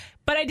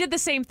 But I did the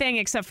same thing,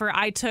 except for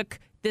I took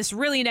this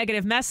really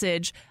negative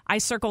message, I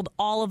circled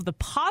all of the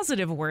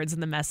positive words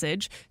in the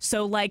message.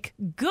 So like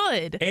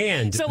good.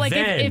 And so like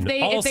then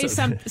if they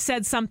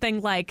said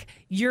something like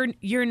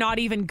you're not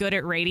even good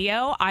at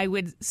radio, I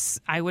would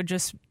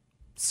just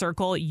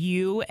circle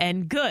you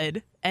and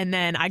good, and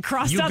then I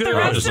crossed out the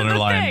rest of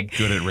the thing.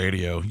 Good at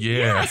radio.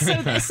 Yeah.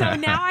 So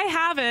now I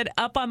have it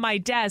up on my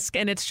desk,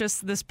 and it's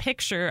just this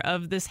picture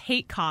of this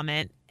hate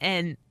comment,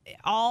 and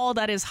all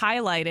that is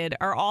highlighted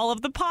are all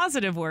of the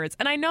positive words.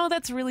 And I know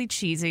that's really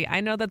cheesy.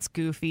 I know that's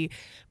goofy.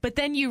 But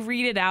then you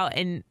read it out,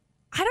 and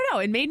I don't know,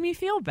 it made me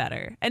feel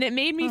better. And it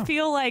made me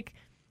feel like,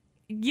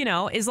 you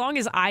know, as long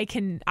as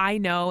I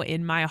know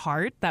in my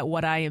heart that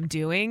what I am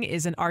doing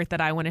is an art that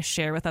I want to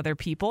share with other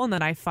people and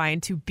that I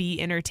find to be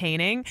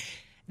entertaining,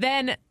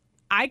 then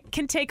I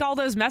can take all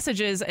those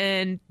messages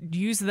and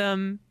use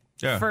them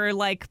for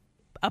like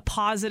a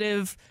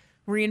positive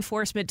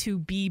reinforcement to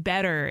be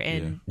better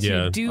and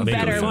to do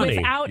better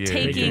without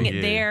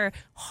taking their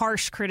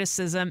harsh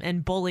criticism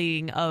and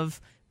bullying of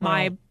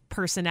my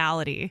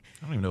personality.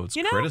 I don't even know it's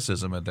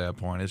criticism at that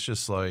point. It's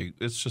just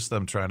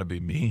them trying to be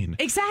mean.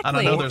 Exactly. And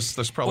I know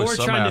there's probably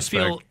some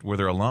aspect where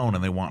they're alone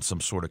and they want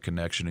some sort of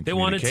connection and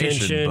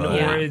communication. They want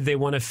attention, or they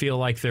want to feel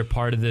like they're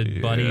part of the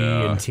buddy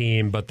and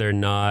team, but they're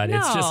not.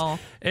 No.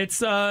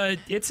 It's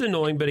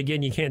annoying, but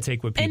again, you can't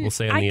take what people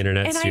say on the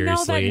internet seriously. I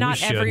know that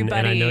not everybody,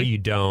 and I know you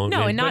don't.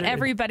 No, and not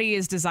everybody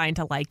is designed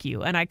to like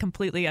you, and I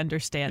completely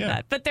understand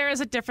that. But there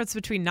is a difference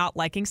between not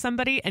liking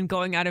somebody and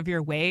going out of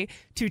your way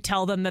to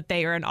tell them that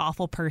they are an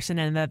awful person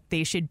and that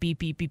they should beep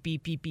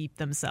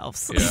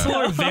themselves. People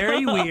are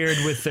very weird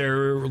with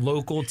their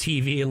local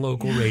TV and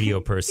local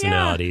radio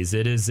personalities.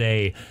 It is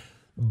a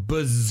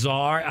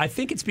bizarre. I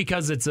think it's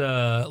because it's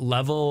a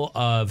level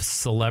of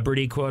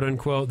celebrity, quote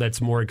unquote,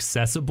 that's more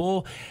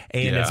accessible,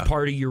 and it's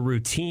part of your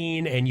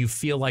routine, and you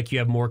feel like you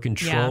have more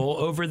control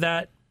over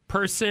that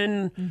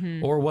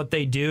person or what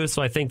they do.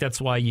 So I think that's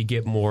why you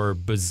get more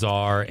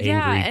bizarre,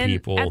 angry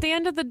people. At the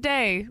end of the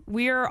day,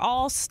 we are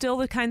all still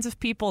the kinds of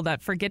people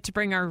that forget to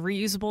bring our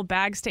reusable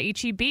bags to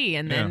HEB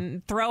and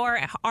then throw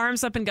our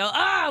arms up and go,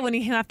 when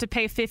you have to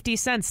pay 50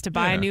 cents to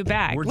buy a new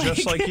bag. We're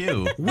just like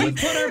you. We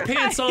put our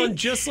pants on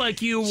just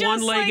like you, just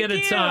one leg at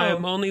a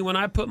time. Only when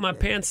I put my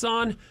pants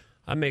on,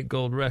 I make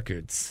gold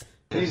records.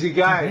 Easy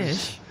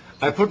guys.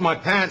 I put my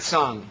pants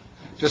on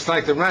just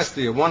like the rest of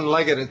you, one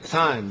leg at a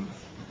time.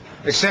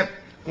 Except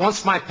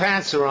once my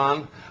pants are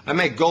on, I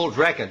make gold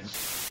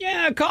records.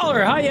 Yeah,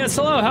 caller. Hi, yes,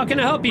 hello. How can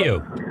I help you?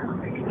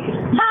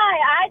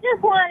 Hi, I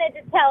just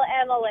wanted to tell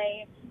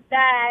Emily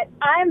that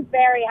I'm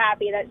very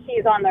happy that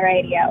she's on the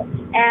radio.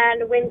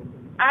 And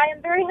I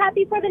am very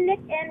happy for the Nick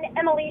and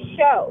Emily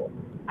show.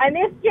 I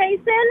miss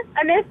Jason,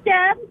 I miss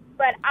Deb,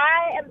 but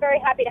I am very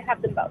happy to have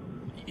them both.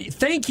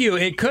 Thank you.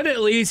 It could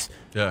at least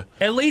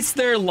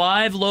they're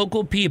live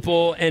local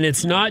people, and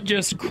it's not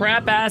just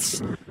crap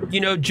ass,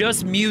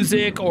 just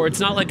music, or it's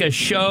not like a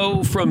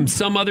show from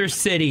some other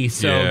city.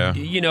 So,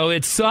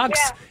 it sucks.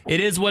 Yeah. It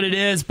is what it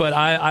is, but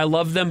I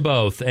love them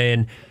both.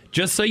 And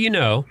just so you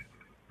know,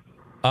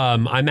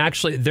 I'm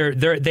actually,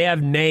 they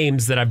have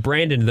names that I've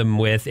branded them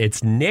with.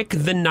 It's Nick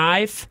the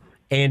Knife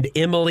and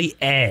Emily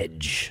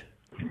Edge.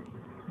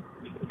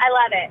 I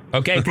love it.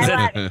 Okay,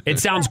 because it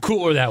sounds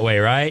cooler that way,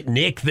 right?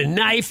 Nick the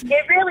Knife.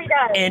 It really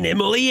does. And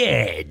Emily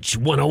Edge,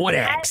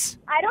 101X.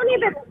 I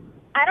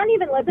don't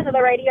even listen to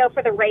the radio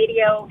for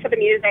the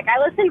music. I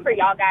listen for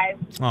y'all guys.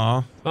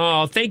 Aw.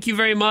 Oh, thank you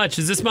very much.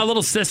 Is this my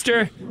little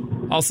sister?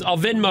 I'll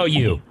Venmo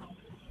you.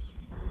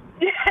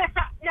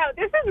 No,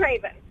 this is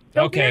Raven.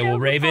 Okay, well,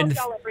 Raven,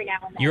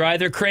 you're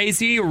either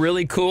crazy or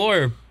really cool,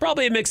 or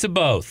probably a mix of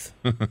both.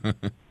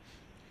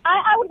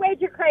 I would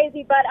wager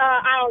crazy, but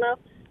I don't know.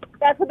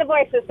 That's what the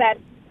voices said.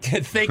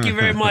 Thank you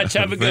very much.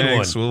 Have a good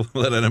one. Thanks. We'll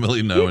let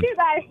Emily know. You too,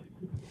 guys.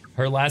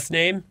 Her last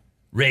name?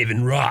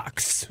 Raven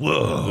Rocks.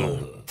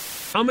 Whoa.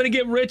 I'm going to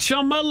get rich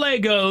on my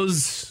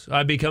Legos.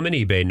 I become an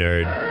eBay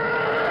nerd.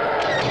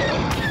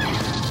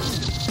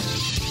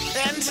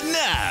 And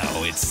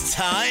now it's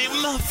time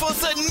for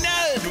the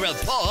Nerd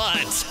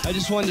Report. I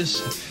just wanted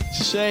to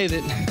say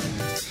that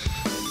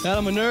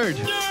I'm a nerd.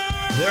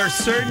 There are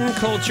certain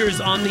cultures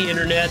on the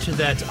internet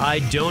that I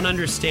don't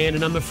understand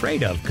and I'm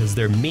afraid of because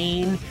they're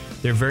mean,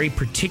 they're very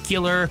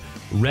particular.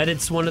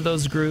 Reddit's one of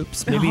those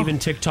groups, maybe even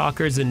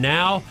TikTokers, and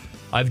now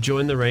I've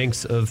joined the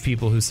ranks of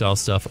people who sell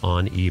stuff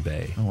on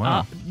eBay. Oh,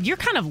 wow. You're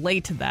kind of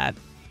late to that.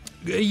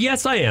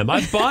 Yes, I am.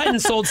 I've bought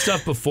and sold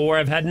stuff before.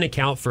 I've had an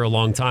account for a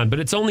long time, but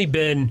it's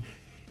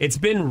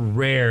been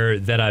rare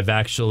that I've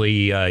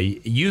actually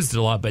used it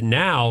a lot. But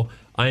now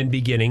I'm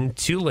beginning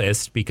to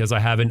list because I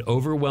have an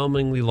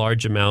overwhelmingly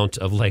large amount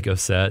of Lego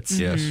sets.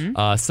 Yes.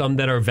 Some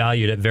that are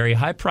valued at very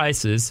high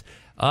prices.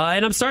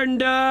 And I'm starting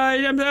to,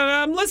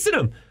 I'm listing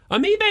them.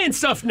 I'm eBaying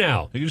stuff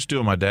now. You can just do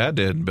what my dad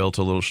did and build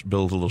a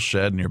little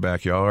shed in your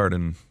backyard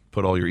and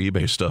put all your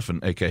eBay stuff,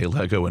 aka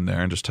Lego, in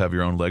there and just have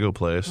your own Lego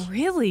place.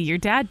 Really? Your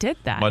dad did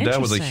that? My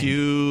dad was a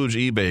huge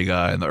eBay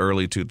guy in the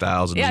early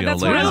 2000s, yeah,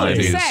 late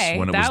 90s,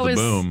 when it was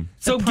the boom.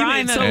 So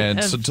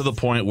to the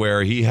point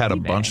where he had a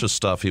bunch of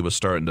stuff he was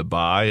starting to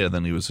buy, and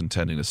then he was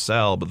intending to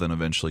sell, but then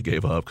eventually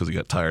gave up because he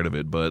got tired of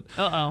it. But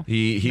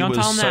he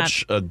was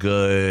such a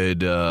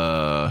good.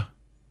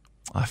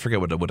 I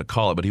forget what to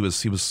call it, but he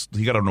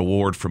got an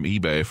award from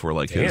eBay for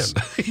like his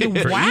being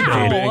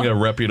a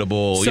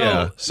reputable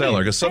seller.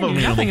 Because some of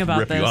them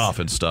rip you off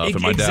and stuff,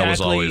 and my dad was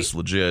always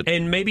legit.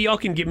 And maybe y'all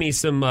can give me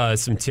some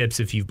tips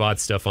if you've bought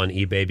stuff on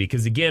eBay,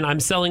 because again, I'm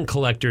selling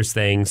collectors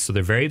things, so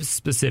they're very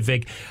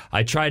specific.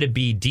 I try to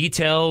be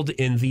detailed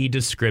in the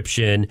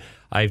description.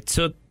 I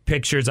took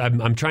pictures.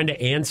 I'm trying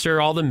to answer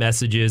all the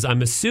messages.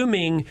 I'm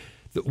assuming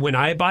when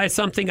I buy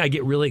something, I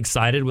get really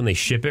excited when they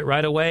ship it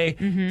right away.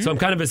 So I'm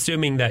kind of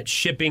assuming that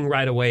shipping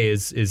right away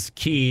is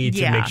key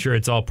to make sure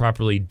it's all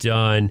properly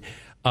done.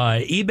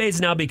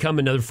 eBay's now become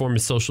another form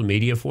of social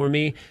media for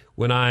me.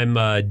 When I'm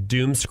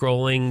doom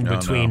scrolling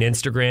between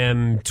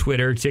Instagram,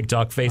 Twitter,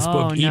 TikTok,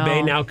 Facebook,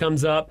 eBay now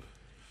comes up.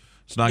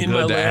 It's not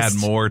good to add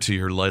more to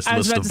your list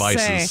of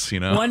vices,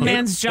 you know? One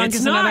man's junk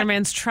is another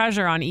man's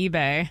treasure on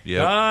eBay.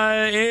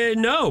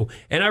 No.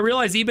 And I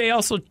realize eBay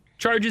also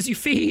charges you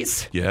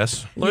fees.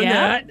 Yes. Learn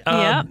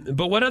that.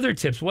 But what other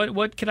tips?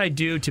 What can I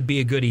do to be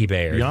a good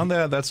eBayer? Beyond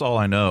that, that's all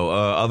I know.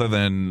 Other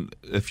than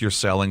if you're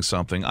selling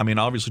something, I mean,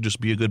 obviously just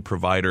be a good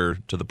provider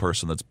to the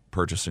person that's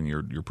purchasing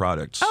your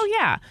products. Oh,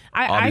 yeah.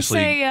 I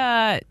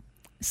say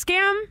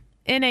scam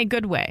in a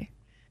good way.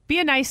 Be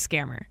a nice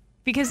scammer.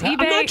 Because eBay...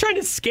 I'm not trying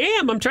to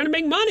scam. I'm trying to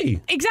make money.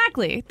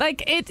 Exactly.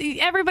 Like,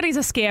 everybody's a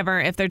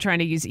scammer if they're trying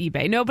to use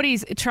eBay.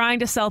 Nobody's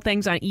trying to sell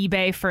things on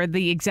eBay for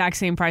the exact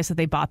same price that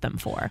they bought them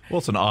for. Well,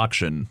 it's an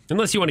auction.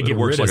 Unless you want to get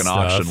rid of stuff. It works like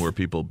an auction stuff. where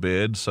people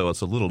bid, so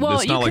it's a little... Well,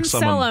 it's not you like can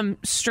sell them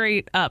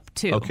straight up,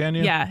 too. Oh, can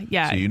you?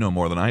 Yeah. So you know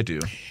more than I do.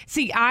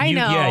 See, I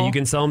know... Yeah, you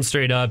can sell them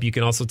straight up. You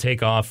can also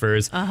take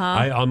offers.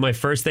 On my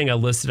first thing I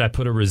listed, I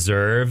put a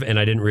reserve, and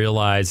I didn't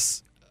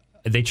realize...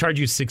 They charge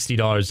you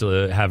 $60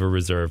 to have a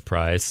reserve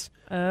price.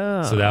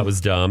 Oh. So that was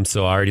dumb.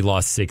 So I already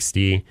lost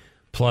 $60.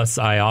 Plus,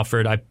 I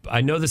offered,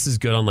 I know this is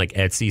good on like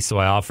Etsy, so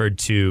I offered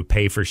to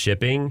pay for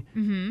shipping.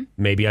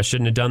 Maybe I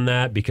shouldn't have done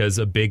that because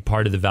a big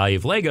part of the value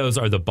of Legos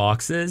are the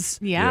boxes.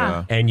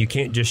 Yeah. And you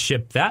can't just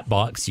ship that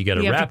box. You got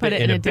to wrap it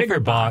in a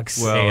bigger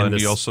box. Well, and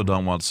you also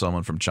don't want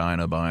someone from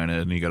China buying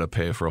it, and you got to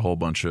pay for a whole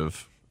bunch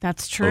of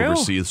That's true.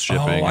 overseas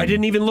shipping. Oh, I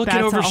didn't even look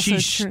at That's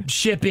overseas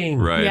shipping.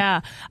 Right. Yeah.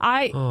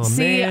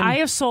 Man. I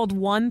have sold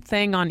one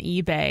thing on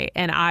eBay,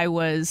 and I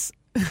was...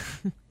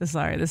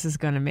 Sorry, this is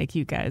going to make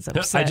you guys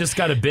upset. I just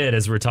got a bid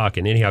as we're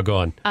talking. Anyhow, go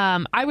on.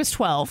 I was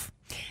 12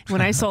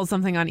 when I sold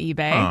something on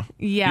eBay.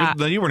 Yeah.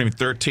 You weren't even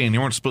 13. You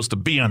weren't supposed to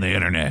be on the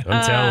internet.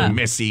 I'm telling you.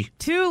 Missy.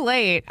 Too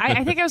late.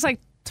 I think I was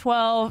like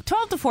 12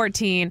 to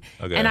 14,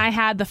 and I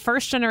had the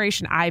first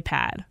generation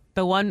iPad,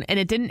 the one, and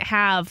it didn't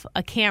have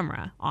a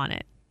camera on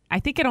it. I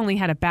think it only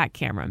had a back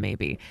camera,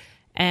 maybe.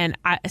 And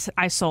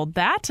I sold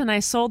that, and I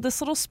sold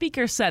this little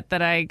speaker set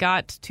that I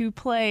got to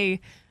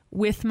play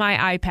with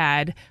my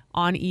iPad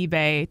on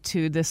eBay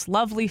to this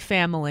lovely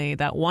family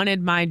that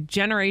wanted my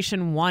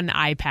Generation 1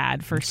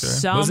 iPad for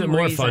some reason. Was it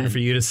more fun for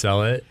you to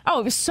sell it?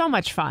 Oh, it was so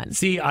much fun.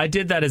 See, I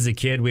did that as a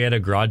kid. We had a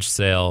garage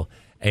sale,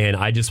 and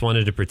I just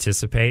wanted to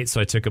participate, so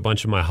I took a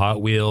bunch of my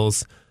Hot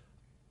Wheels,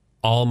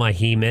 all my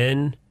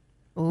He-Men.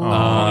 You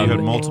had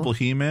multiple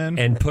He-Men?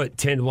 And put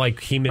 10, like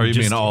He-Man. Or you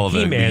mean all of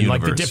the He-Man,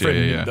 like the universe.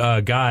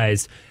 different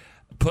guys.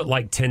 Put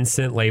like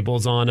 10-cent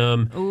labels on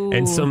them. Ooh.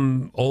 And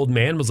some old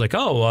man was like,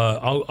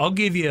 I'll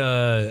give you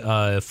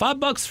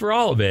 $5 for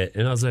all of it.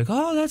 And I was like,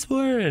 oh, that's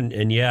more.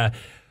 And yeah.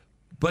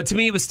 But to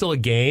me, it was still a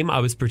game. I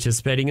was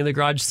participating in the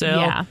garage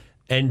sale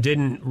and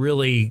didn't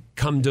really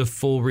come to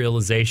full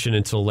realization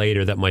until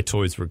later that my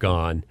toys were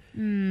gone.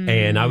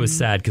 And I was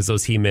sad because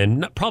those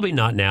He-Men, probably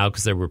not now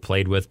because they were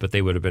played with, but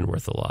they would have been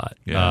worth a lot.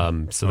 Yeah.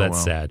 So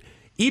that's sad.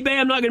 eBay,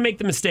 I'm not going to make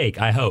the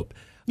mistake, I hope.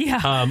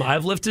 Yeah.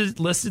 I've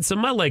listed some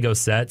of my Lego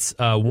sets.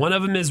 One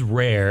of them is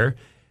rare,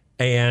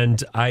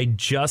 and I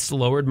just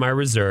lowered my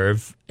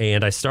reserve,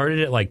 and I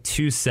started at like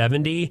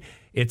 $270.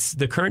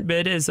 The current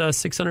bid is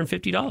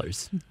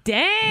 $650.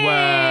 Dang.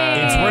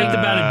 Wow. It's worth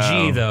about a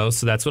G though,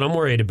 so that's what I'm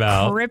worried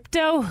about.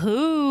 Crypto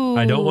who?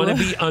 I don't want to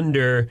be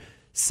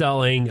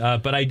underselling,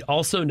 but I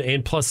also,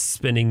 and plus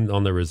spending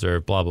on the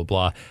reserve, blah blah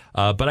blah.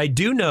 But I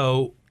do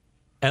know,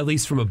 at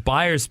least from a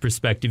buyer's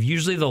perspective,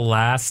 usually the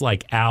last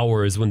like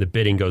hour is when the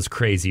bidding goes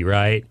crazy,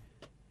 right?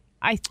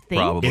 I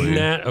think. Probably. Isn't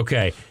that?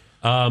 Okay.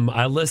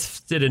 I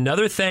listed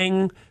another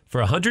thing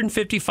for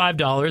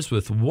 $155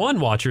 with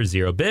one watcher,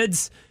 0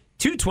 bids.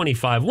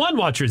 $225. One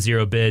watcher,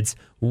 0 bids.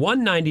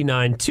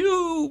 $199.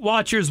 2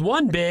 watchers,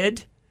 1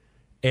 bid.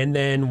 And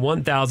then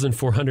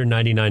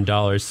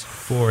 $1,499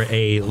 for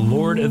a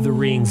Lord of the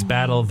Rings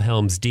Battle of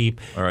Helm's Deep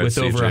with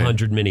CJ, over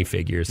 100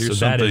 minifigures. So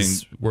that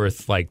is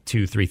worth like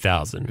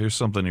 $2,000-$3,000. Here's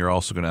something you're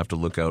also going to have to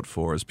look out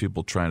for is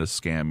people trying to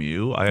scam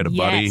you. I had a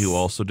buddy who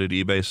also did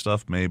eBay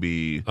stuff,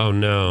 maybe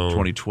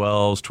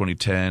 2012,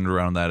 2010,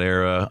 around that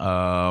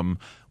era.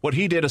 What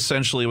he did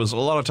essentially was a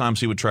lot of times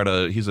he would try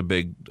to, he's a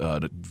big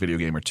video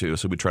gamer too,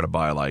 so we'd try to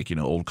buy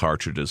old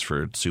cartridges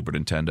for Super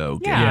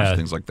Nintendo games,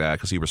 things like that,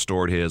 because he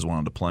restored his,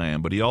 wanted to play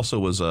them. But he also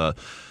was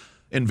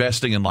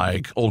investing in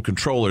old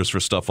controllers for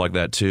stuff like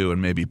that too,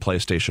 and maybe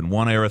PlayStation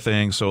 1 era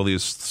things. So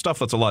these stuff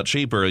that's a lot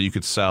cheaper you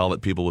could sell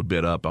that people would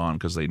bid up on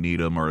because they need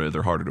them or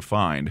they're harder to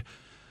find.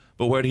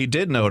 But what he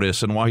did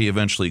notice and why he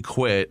eventually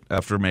quit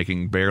after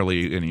making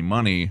barely any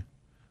money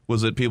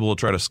was that people would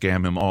try to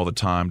scam him all the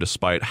time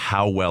despite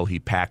how well he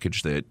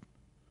packaged it.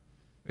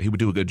 He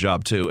would do a good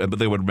job too, but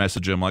they would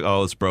message him like,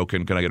 "Oh, it's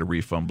broken. Can I get a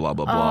refund?" Blah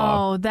blah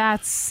blah. Oh,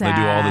 that's sad.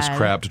 They do all this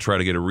crap to try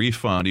to get a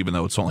refund, even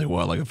though it's only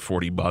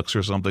 $40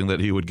 or something that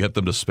he would get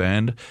them to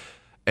spend.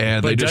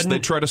 And they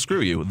try to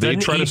screw you. They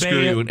try to screw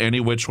you in any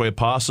which way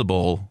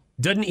possible.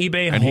 Doesn't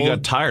eBay he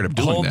got tired of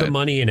doing hold that. the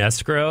money in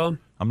escrow?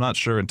 I'm not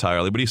sure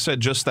entirely, but he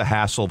said just the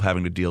hassle of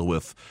having to deal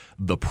with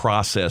the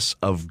process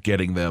of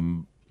getting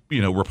them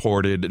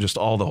reported, just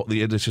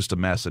it's just a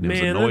mess, and he was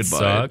annoyed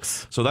by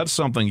it. So that's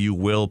something you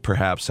will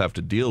perhaps have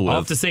to deal with. I'll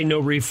have to say no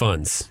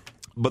refunds.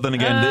 But then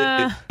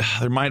again,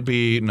 there might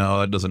be,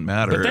 it doesn't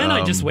matter. But then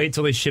I just wait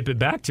till they ship it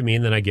back to me,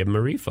 and then I give them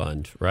a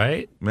refund,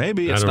 right?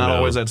 Maybe. It's not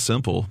always that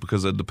simple,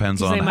 because it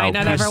depends on how... They might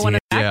not ever want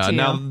to back to you.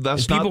 Now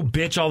that's people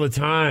bitch all the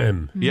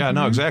time. Yeah,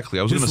 no, exactly.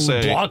 I was going to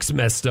say... block's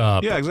messed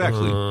up. Yeah,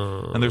 exactly.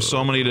 And there's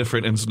so many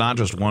different... And it's not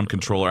just one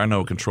controller. I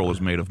know a controller's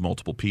made of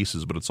multiple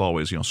pieces, but it's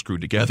always, screwed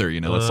together.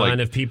 It's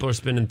and if people are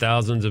spending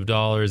thousands of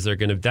dollars, they're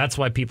going to... That's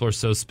why people are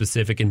so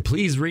specific, and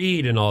please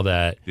read and all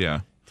that.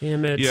 Yeah.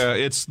 Damn it.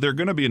 Yeah, they're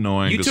going to be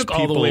annoying. You took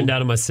all the wind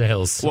out of my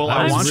sails. Well,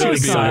 I want you to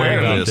be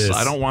aware of this.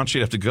 I don't want you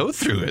to have to go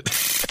through it.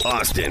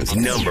 Austin's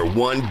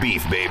 #1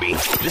 beef baby.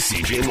 The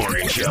CJ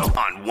Morgan Show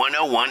on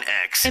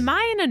 101X. Am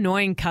I an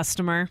annoying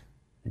customer?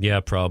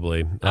 Yeah,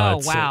 probably.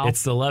 Wow.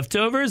 It's the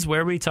Leftovers,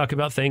 where we talk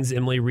about things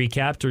Emily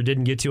recapped or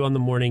didn't get to on the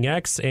Morning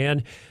X.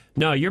 And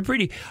no,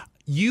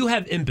 you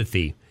have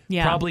empathy.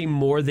 Yeah. Probably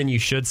more than you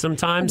should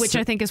sometimes. Which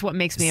I think is what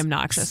makes me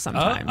obnoxious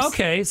sometimes.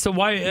 Okay, so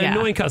why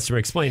annoying customer?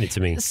 Explain it to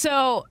me.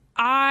 So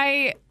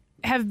I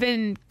have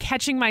been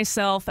catching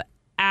myself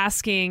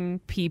asking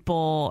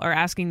people or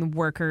asking the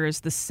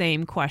workers the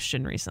same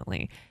question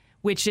recently,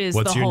 which is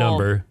what's your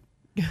number?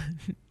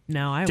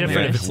 No, I different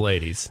wish. if it's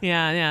ladies.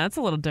 Yeah, it's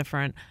a little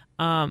different.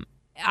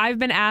 I've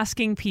been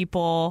asking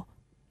people,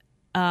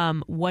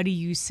 what do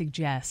you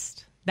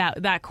suggest?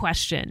 That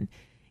question.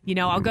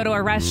 I'll go to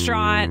a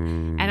restaurant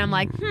and I'm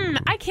like,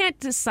 I can't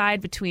decide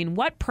between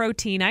what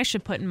protein I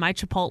should put in my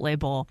Chipotle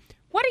bowl.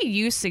 What do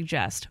you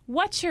suggest?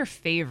 What's your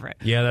favorite?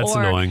 Yeah, that's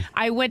annoying.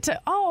 I went to,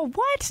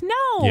 what? No.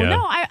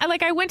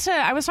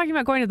 I was talking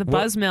about going to the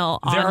Buzzmill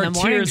on the morning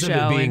show. There are tiers of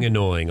it being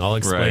annoying. I'll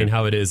explain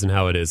how it is and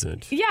how it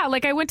isn't. Yeah,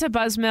 I went to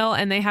Buzzmill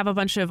and they have a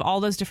bunch of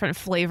all those different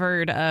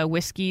flavored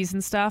whiskeys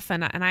and stuff.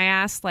 And I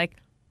asked,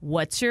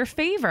 what's your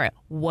favorite?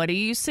 What do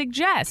you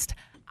suggest?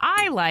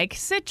 I like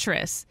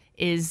citrus.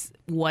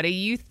 What do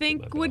you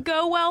think would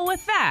go well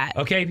with that?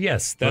 Okay,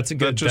 yes, that's a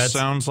good. That just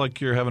sounds like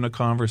you're having a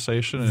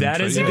conversation. That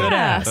is a good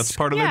ask. That's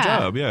part of their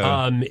job.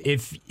 Yeah.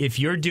 If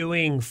you're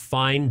doing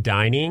fine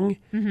dining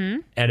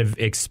at an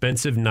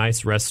expensive,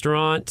 nice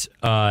restaurant,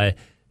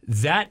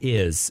 that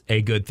is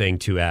a good thing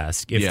to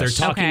ask. If they're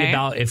talking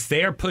about, if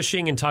they are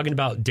pushing and talking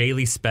about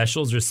daily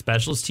specials or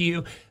specials to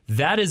you,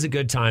 that is a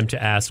good time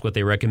to ask what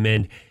they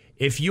recommend.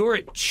 If you're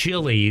at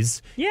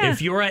Chili's,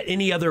 if you're at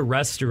any other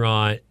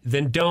restaurant,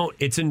 then don't.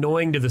 It's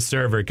annoying to the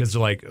server because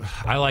they're like,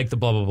 I like the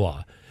blah, blah,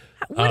 blah.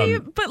 What do you,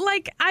 but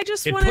I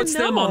just want to know. It puts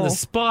them on the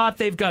spot.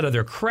 They've got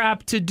other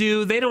crap to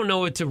do. They don't know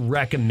what to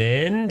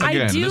recommend.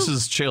 Again, this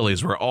is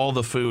Chili's where all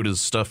the food is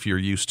stuff you're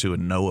used to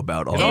and know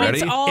about already. And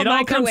it's all it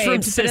all comes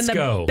from Cisco.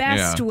 In the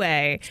best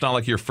way. It's not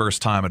like your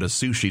first time at a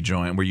sushi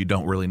joint where you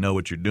don't really know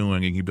what you're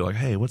doing and you'd be like,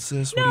 hey, what's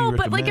this? What do you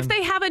recommend? But if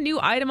they have a new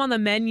item on the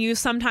menu,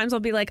 sometimes I'll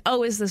be like,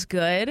 oh, is this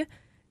good?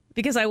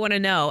 Because I want to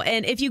know.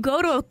 And if you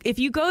go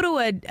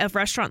to a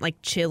restaurant like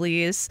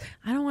Chili's,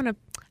 I don't want to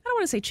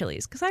say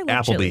Chili's because I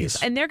love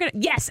Chili's. And they're going to,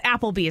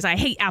 Applebee's. I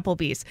hate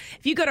Applebee's.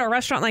 If you go to a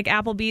restaurant like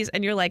Applebee's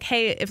and you're like,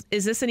 hey,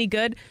 is this any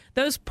good?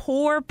 Those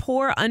poor,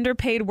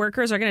 underpaid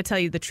workers are going to tell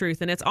you the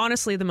truth. And it's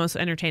honestly the most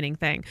entertaining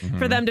thing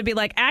for them to be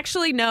like,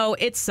 actually, no,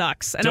 it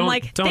sucks. And I'm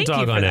like, don't thank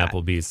dog you for on that.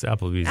 Applebee's.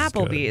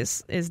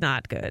 Applebee's is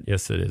not good.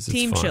 Yes, it is.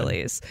 Team it's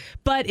Chili's.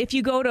 But if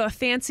you go to a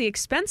fancy,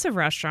 expensive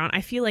restaurant, I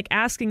feel like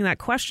asking that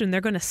question,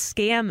 they're going to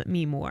scam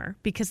me more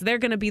because they're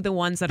going to be the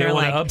ones that they are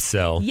want like, to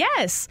upsell.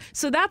 Yes.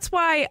 So that's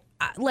why,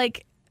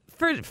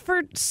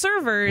 for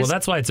servers. Well,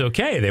 that's why it's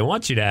okay. They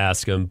want you to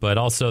ask them, but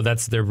also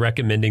they're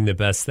recommending the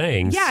best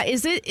things. Yeah.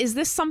 Is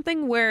this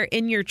something where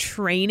in your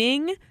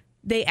training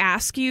they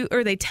ask you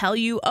or they tell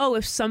you, oh,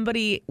 if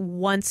somebody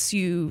wants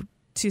you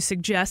to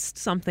suggest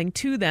something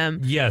to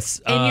them.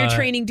 Yes. In your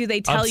training, do they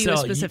tell you a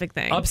specific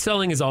thing?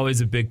 Upselling is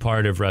always a big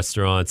part of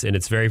restaurants, and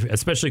it's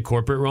especially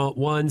corporate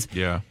ones.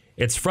 Yeah.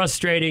 It's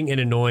frustrating and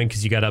annoying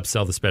because you got to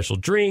upsell the special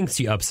drinks,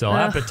 you upsell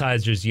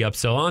appetizers, you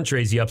upsell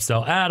entrees, you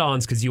upsell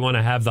add-ons because you want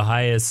to have the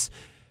highest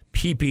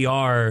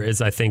PPR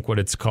is I think what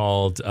it's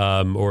called,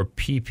 or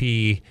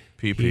PP.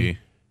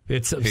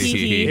 It's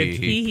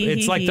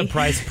like the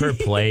price per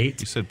plate.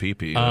 You said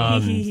PP.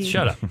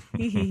 Shut up.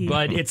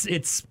 But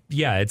it's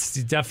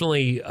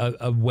definitely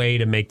a way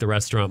to make the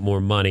restaurant more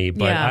money.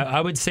 But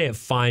I would say at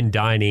fine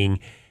dining,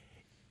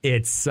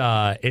 it's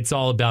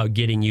all about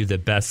getting you the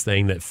best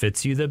thing that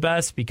fits you the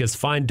best, because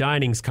fine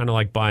dining is kind of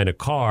like buying a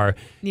car.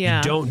 Yeah.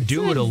 You don't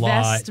do it a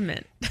lot.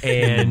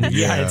 And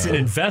it's an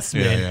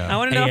investment. I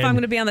want to know if I'm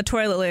going to be on the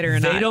toilet later or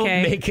not.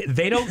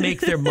 They don't make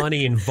their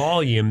money in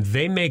volume.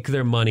 They make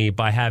their money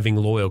by having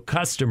loyal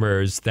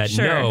customers that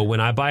know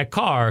when I buy a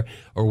car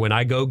or when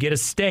I go get a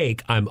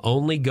steak, I'm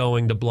only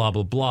going to blah,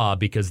 blah, blah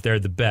because they're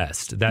the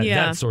best.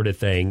 That sort of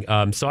thing.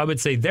 So I would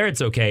say there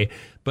it's okay.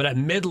 But at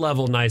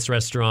mid-level nice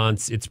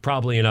restaurants, it's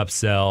probably an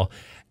upsell.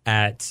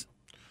 At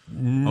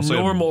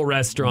normal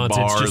restaurants,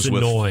 it's just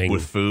annoying.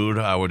 With food,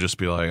 I would just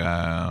be like,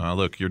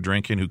 look, you're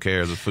drinking, who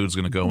cares? The food's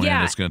going to go in,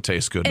 it's going to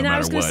taste good no matter what. And I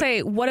was going to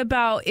say, what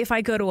about if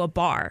I go to a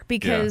bar?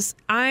 Because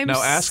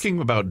Now,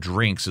 asking about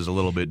drinks is a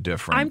little bit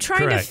different. I'm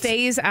trying to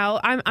phase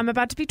out. I'm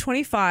about to be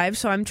 25,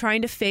 so I'm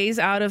trying to phase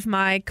out of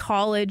my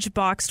college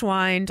boxed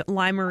wine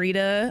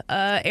Lime-A-Rita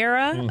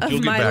era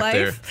of my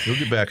life. You'll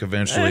get back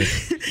eventually.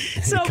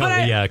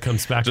 It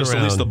comes back just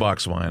around. At least the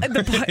box wine.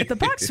 The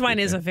boxed wine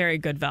is a very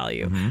good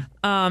value.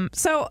 Mm-hmm.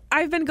 So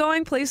I've been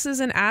going places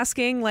and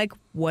asking, like,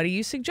 what do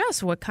you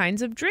suggest? What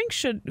kinds of drinks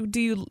should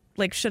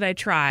I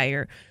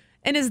try?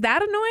 And is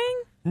that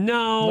annoying?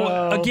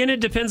 No. Again, it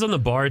depends on the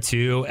bar,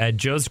 too. At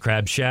Joe's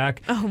Crab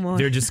Shack,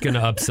 they're just going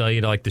to upsell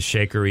you to like the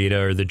shakerita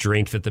or the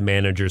drink that the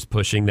manager's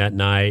pushing that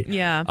night.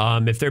 Yeah.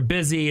 If they're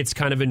busy, it's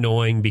kind of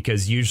annoying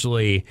because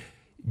usually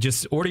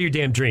just order your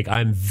damn drink.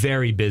 I'm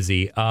very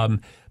busy.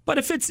 But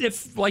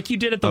if like you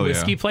did at the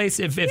whiskey place,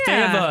 if they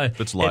have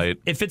if it's light,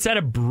 if it's at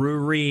a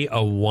brewery, a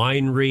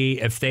winery,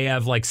 if they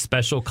have like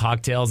special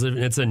cocktails and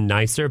it's a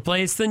nicer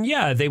place, then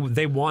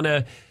they want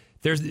to.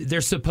 They're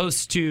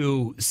supposed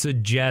to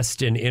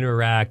suggest and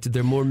interact.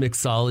 They're more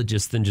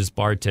mixologists than just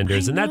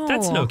bartenders, and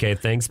that's an okay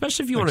thing,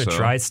 especially if you want to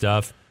try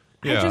stuff.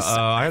 Yeah,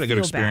 I had a good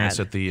experience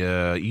at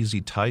the Easy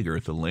Tiger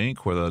at the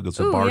Link, where there's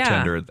a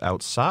bartender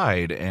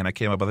outside, and I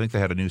came up. I think they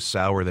had a new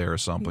sour there or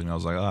something. I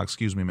was like, "Oh,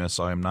 excuse me, miss,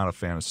 I am not a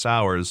fan of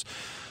sours."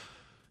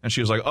 And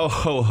she was like, "Oh,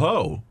 ho,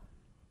 ho.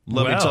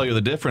 Let me tell you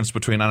the difference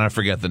between," and I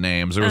forget the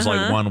names. There was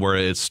like one where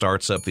it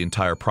starts up the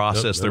entire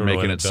process. They're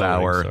making it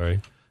sour.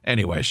 Sorry.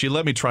 Anyway, she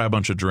let me try a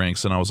bunch of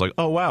drinks, and I was like,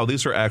 "Oh wow,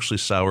 these are actually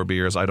sour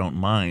beers. I don't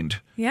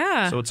mind."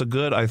 Yeah. So it's a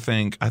good. I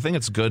think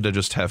it's good to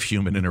just have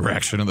human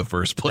interaction in the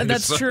first place.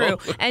 That's true,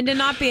 and to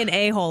not be an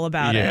a-hole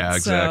about it. Yeah,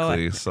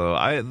 exactly. So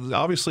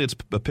obviously it's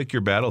a pick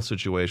your battle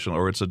situation,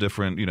 or it's a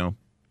different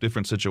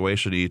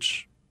situation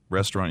each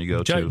restaurant you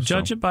go to.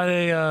 Judge it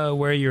by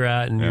where you're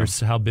at and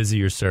how busy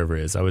your server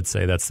is. I would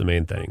say that's the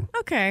main thing.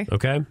 Okay.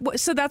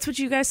 So that's what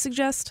you guys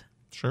suggest?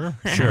 Sure.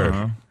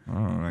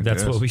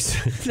 That's what we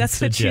suggest.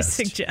 That's what you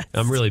suggest.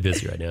 I'm really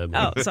busy right now.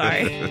 Oh,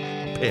 sorry.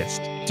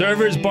 Pissed.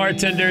 Servers,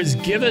 bartenders,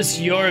 give us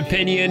your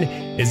opinion.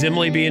 Is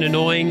Emily being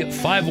annoying?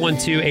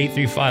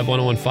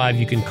 512-835-1015.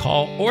 You can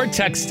call or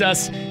text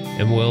us,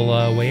 and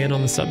we'll weigh in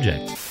on the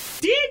subject.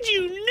 Did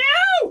you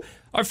know?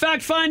 Our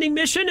fact-finding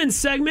mission and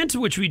segment,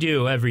 which we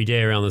do every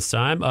day around this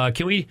time.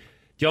 Do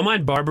y'all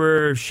mind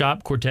barber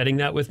shop quartetting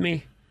that with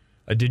me?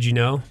 Did you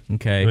know?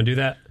 Okay. You want to do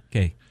that?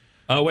 Okay.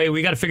 Oh, wait,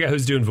 we got to figure out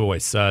who's doing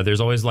voice.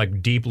 There's always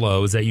like deep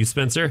low. Is that you,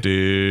 Spencer? I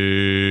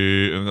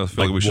feel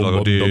like we should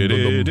all go,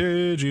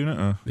 did you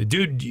know?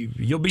 Dude,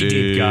 you'll be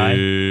deep guy.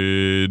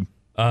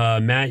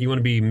 Matt, you want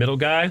to be middle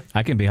guy?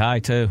 I can be high,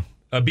 too.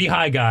 Be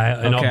high guy,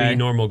 and I'll be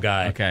normal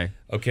guy.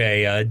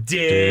 Okay.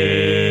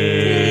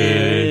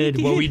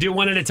 Did. Well, we do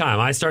one at a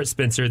time. I start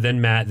Spencer, then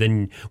Matt,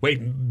 then...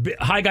 Wait,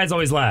 high guy's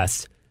always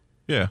last.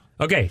 Yeah.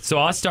 Okay, so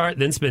I'll start,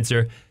 then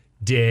Spencer.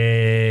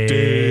 Did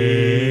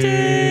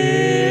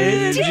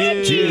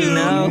you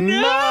know?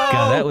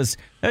 God, that was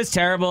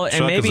terrible.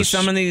 And maybe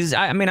some of these.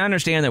 I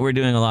understand that we're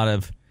doing a lot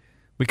of.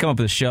 We come up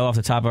with a show off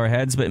the top of our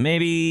heads, but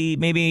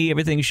maybe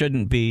everything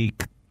shouldn't be.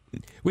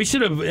 We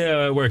should have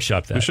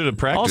workshopped that. We should have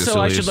practiced. Also,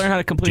 I should learn how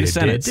to complete a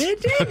sentence. You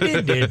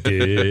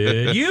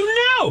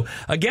know,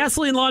 a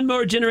gasoline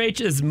lawnmower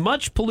generates as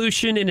much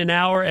pollution in an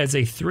hour as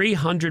a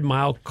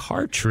 300-mile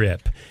car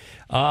trip.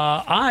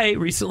 I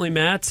recently,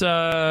 Matt,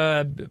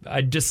 I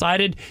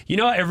decided,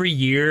 every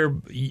year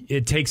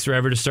it takes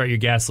forever to start your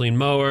gasoline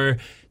mower,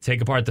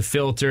 take apart the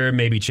filter,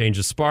 maybe change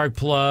the spark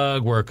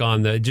plug, work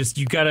on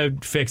you got to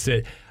fix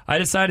it. I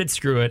decided,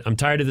 screw it. I'm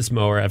tired of this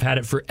mower. I've had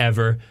it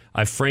forever.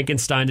 I've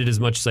Frankensteined it as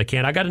much as I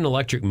can. I got an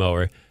electric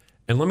mower,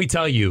 and let me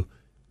tell you,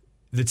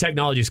 the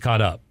technology's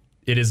caught up.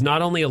 It is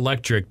not only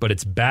electric, but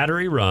it's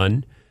battery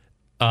run.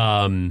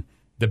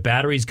 The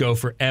batteries go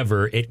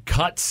forever. It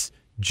cuts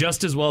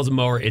just as well as a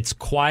mower. It's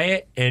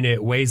quiet, and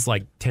it weighs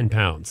like 10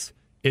 pounds.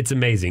 It's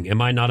amazing.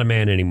 Am I not a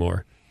man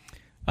anymore?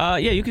 Yeah,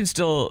 you can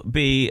still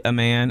be a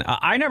man.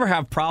 I never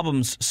have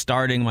problems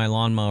starting my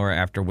lawnmower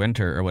after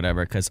winter or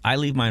whatever because I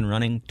leave mine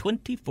running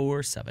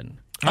 24/7.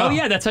 Oh,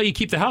 yeah, that's how you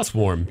keep the house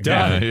warm.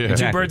 Duh. Yeah.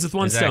 Two birds with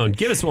one stone.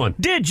 Give us one.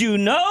 Did you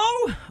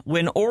know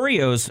when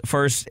Oreos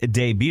first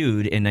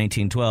debuted in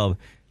 1912,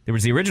 there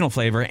was the original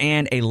flavor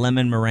and a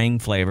lemon meringue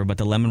flavor, but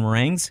the lemon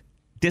meringues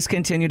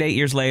discontinued 8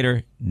 years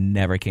later,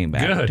 never came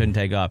back. Good. Didn't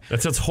take off.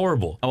 That sounds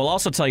horrible. I will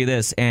also tell you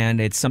this, and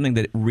it's something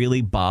that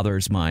really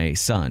bothers my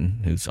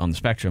son, who's on the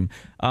spectrum.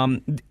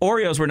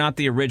 Oreos were not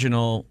the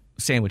original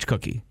sandwich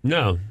cookie.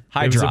 No.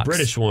 Hydrox. It was a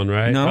British one,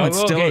 right? No, it's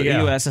still the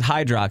U.S. It's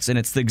Hydrox, and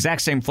it's the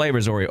exact same flavor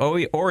as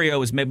Oreo.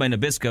 Oreo is made by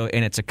Nabisco,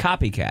 and it's a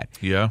copycat.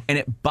 Yeah. And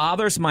it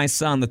bothers my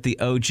son that the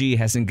OG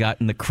hasn't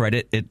gotten the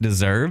credit it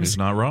deserves. He's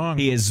not wrong.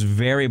 He is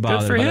very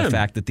bothered by the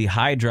fact that the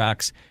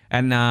Hydrox,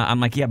 and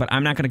I'm like, yeah, but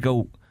I'm not going to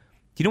go...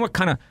 You know what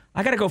kind of...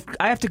 I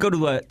have to go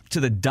to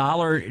the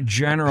Dollar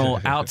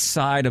General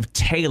outside of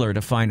Taylor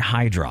to find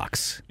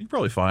Hydrox. You can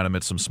probably find them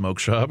at some smoke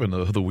shop in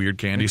the weird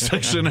candy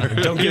section.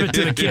 Don't give it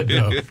to the kid,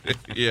 though.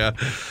 Yeah.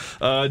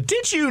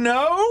 Did you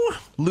know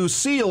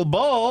Lucille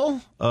Ball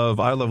of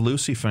I Love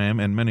Lucy fame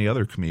and many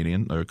other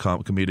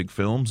comedic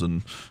films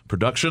and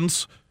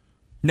productions?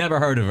 Never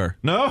heard of her.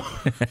 No?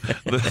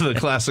 the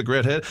classic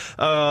redhead.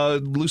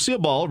 Lucille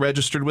Ball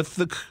registered with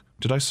the...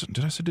 Did I say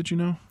did you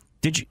know?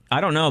 Did you? I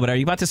don't know, but are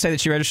you about to say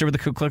that she registered with the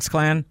Ku Klux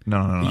Klan?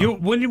 No.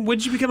 When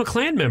did you become a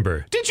Klan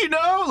member? Did you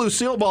know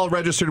Lucille Ball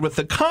registered with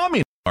the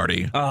Communist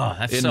Party? Oh,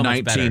 that's in so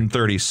much better.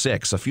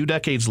 1936. A few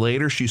decades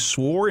later, she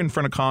swore in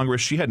front of Congress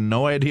she had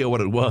no idea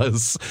what it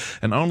was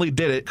and only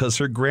did it because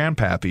her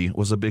grandpappy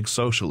was a big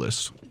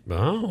socialist.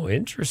 Oh,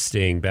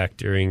 interesting. Back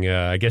during,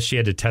 I guess she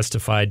had to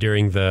testify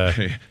during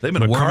the They've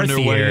been McCarthy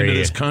worming their way area. into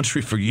this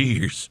country for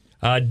years.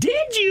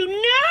 Did you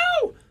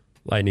know?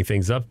 Lightening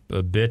things up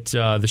a bit.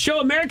 The show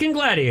American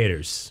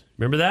Gladiators.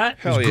 Remember that?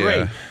 Hell it was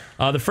yeah.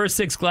 great. The first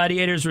 6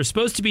 gladiators were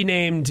supposed to be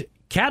named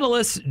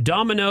Catalyst,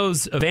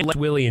 Dominoes, Evangelist,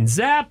 Willie, and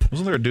Zap.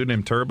 Wasn't there a dude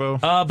named Turbo?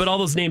 But all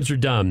those names were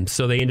dumb.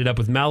 So they ended up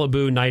with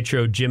Malibu,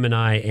 Nitro,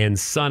 Gemini, and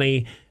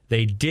Sunny.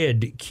 They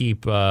did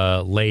keep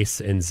Lace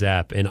and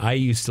Zap. And I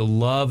used to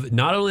love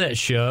not only that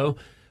show,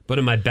 but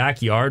in my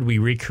backyard, we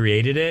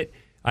recreated it.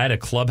 I had a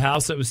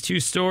clubhouse that was 2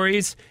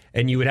 stories,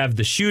 and you would have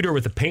the shooter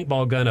with the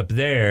paintball gun up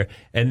there,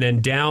 and then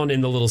down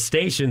in the little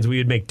stations, we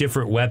would make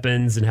different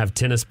weapons and have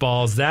tennis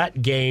balls.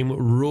 That game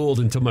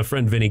ruled until my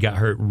friend Vinny got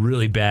hurt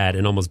really bad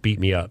and almost beat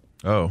me up.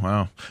 Oh,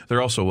 wow.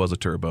 There also was a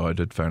Turbo. I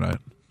did find out.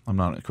 I'm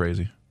not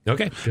crazy.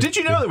 Okay. Good, did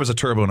you know there was a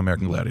Turbo in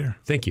American Gladiator?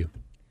 Thank you.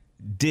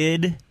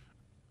 Did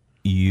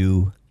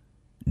you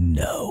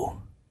know?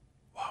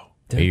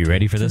 Are you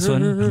ready for this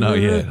one? No,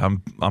 yeah.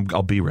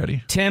 I'll be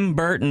ready. Tim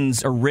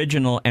Burton's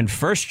original and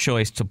first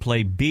choice to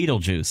play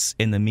Beetlejuice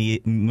in the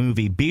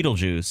movie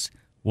Beetlejuice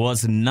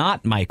was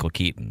not Michael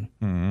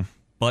Keaton,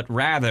 but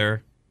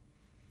rather,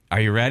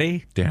 are you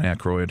ready? Dan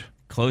Aykroyd.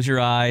 Close your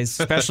eyes,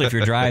 especially if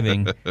you're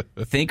driving.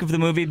 Think of the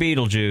movie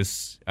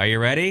Beetlejuice. Are you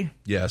ready?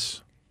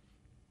 Yes.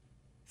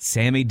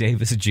 Sammy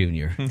Davis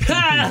Jr.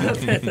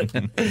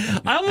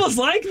 I almost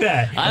like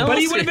that. But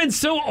he would have been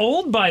so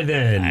old by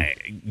then.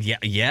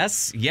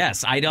 Yes.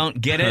 I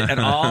don't get it at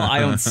all. I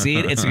don't see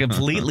it. It's a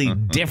completely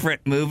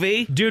different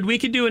movie. Dude, we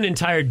could do an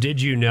entire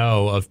Did You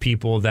Know of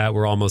people that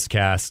were almost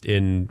cast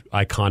in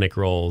iconic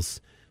roles.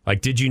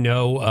 Like, did you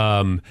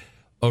know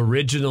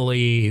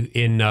originally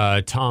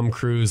in Tom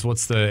Cruise,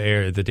 what's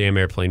the damn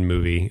airplane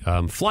movie?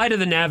 Flight of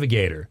the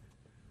Navigator.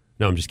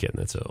 No, I'm just kidding.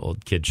 That's an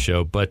old kid's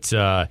show. But...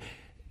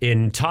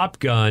 in Top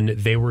Gun,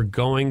 they were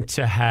going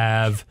to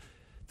have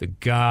the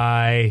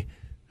guy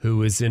who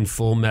was in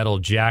Full Metal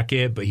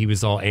Jacket, but he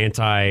was all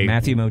anti...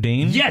 Matthew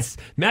Modine? Yes!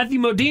 Matthew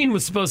Modine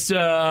was supposed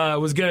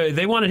to...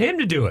 they wanted him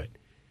to do it.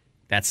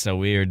 That's so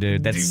weird,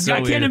 dude. That's so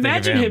weird. I can't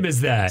imagine him as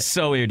that.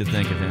 So weird to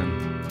think of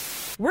him.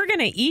 We're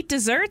going to eat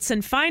desserts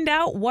and find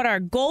out what our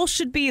goal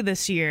should be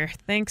this year,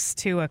 thanks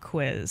to a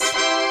quiz.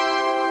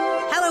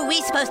 How are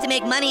we supposed to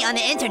make money on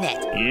the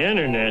internet? The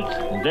internet?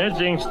 That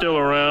thing's still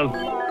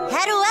around.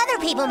 How do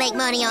other people make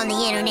money on the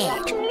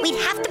internet? We'd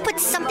have to put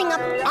something up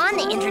on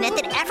the internet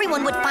that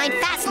everyone would find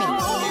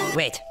fascinating.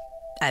 Wait,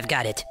 I've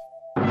got it.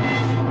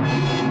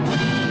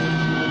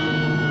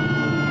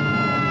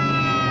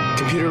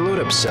 Computer load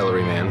up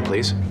Celery Man,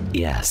 please.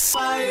 Yes.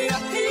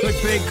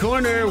 Clickbait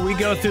Corner. We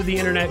go through the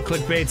internet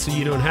clickbait so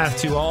you don't have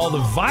to. All the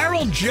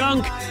viral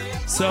junk.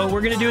 So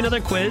we're going to do another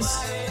quiz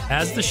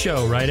as the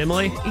show, right,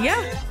 Emily?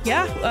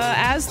 Yeah,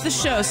 as the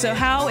show. So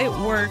how it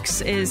works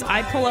is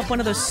I pull up one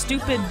of those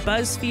stupid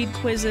BuzzFeed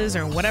quizzes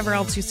or whatever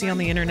else you see on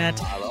the internet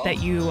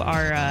that you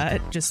are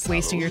just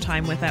wasting your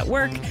time with at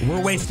work.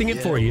 We're wasting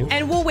it for you.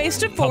 And we'll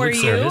waste it for Public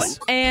you. Service.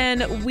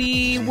 And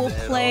we will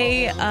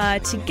play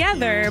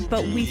together,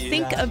 but we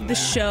think of the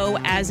show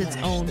as its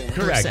own person.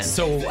 Correct.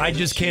 So I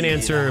just can't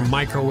answer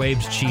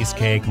microwaved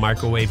cheesecake,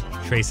 microwaved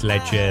tres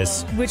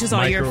leches, which is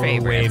all your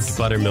favorites. Microwaved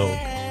buttermilk.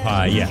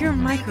 pie. Yeah. Your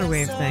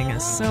microwave thing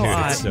is so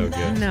odd. It's so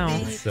good. No.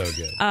 It's so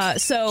good.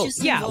 So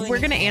we're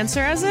gonna answer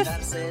as if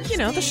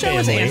the show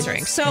is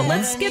answering. So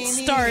let's get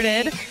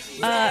started.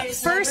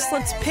 First,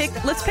 let's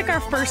pick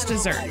our first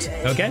dessert.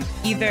 Okay.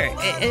 Either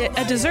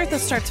a dessert that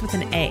starts with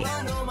an A.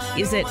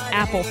 Is it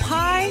apple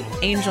pie,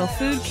 angel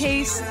food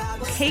cake,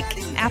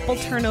 apple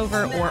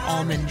turnover, or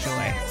almond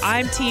joy?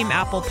 I'm team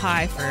apple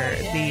pie for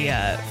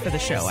the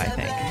show, I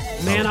think.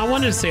 Man, I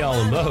wanted to say a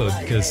la mode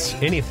because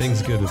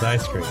anything's good with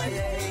ice cream.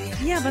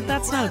 Yeah, but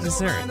that's not a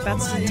dessert.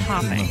 That's a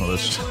topping. No,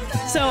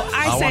 So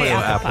I want say to go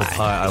apple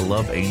pie. I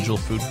love angel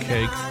food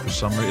cake. For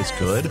some reason, it's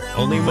good.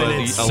 Only when But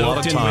it's a lot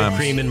of soaked in times, whipped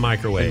cream and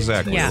microwave.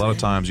 Exactly. Yeah. A lot of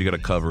times you got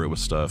to cover it with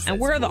stuff. And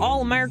we're the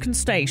all-American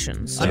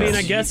stations. I mean,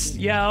 I guess,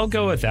 I'll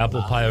go with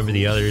apple pie over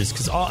the others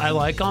because I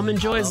like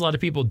almond joys. A lot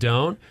of people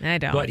don't. I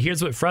don't. But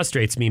here's what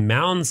frustrates me.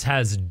 Mounds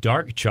has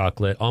dark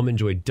chocolate. Almond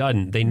joy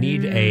doesn't. They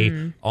need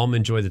a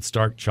almond joy that's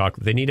dark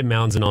chocolate. They need a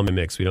Mounds and almond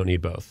mix. We don't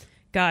need both.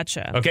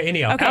 Gotcha. Okay,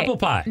 anyhow, apple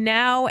pie.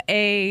 Now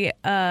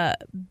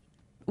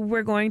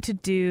we're going to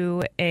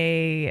do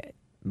a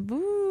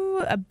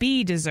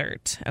B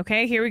dessert.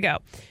 Okay, here we go.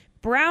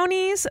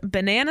 Brownies,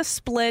 banana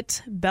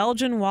split,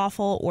 Belgian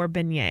waffle, or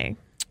beignet.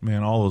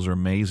 Man, all those are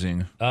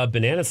amazing.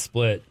 Banana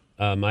split.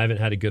 I haven't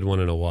had a good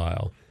one in a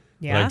while.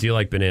 Yeah? But I do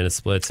like banana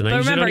splits. And I But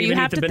usually remember, don't even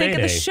you have eat to the think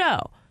of the banana.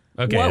 show.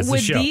 Okay, what it's the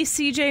would show. the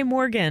CJ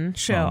Morgan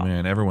show? Oh,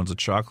 man, everyone's a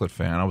chocolate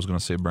fan. I was going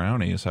to say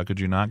brownies. How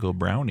could you not go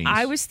brownies?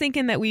 I was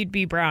thinking that we'd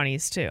be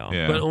brownies too.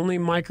 Yeah. But only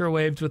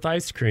microwaved with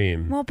ice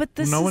cream. Well, but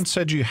this no is... one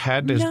said you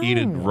had to eat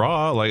it No.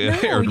 raw,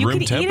 like No, or you room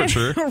could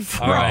temperature. eat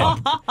it All right.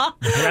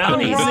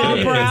 Brownies raw it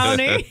is.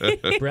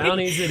 brownie.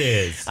 Brownies it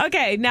is.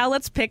 Okay, now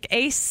let's pick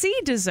a C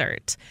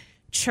dessert.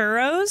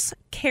 Churros,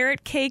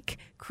 carrot cake,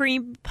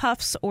 cream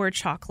puffs, or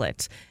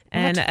chocolate.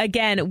 And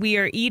again, we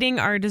are eating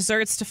our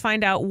desserts to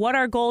find out what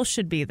our goal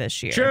should be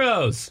this year.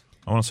 Churros.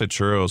 I want to say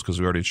churros because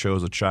we already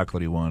chose a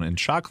chocolatey one. And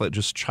chocolate,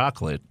 just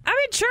chocolate. I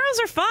mean,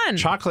 churros are fun.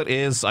 Chocolate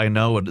is, I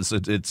know, it's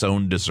its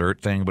own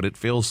dessert thing, but it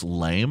feels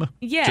lame.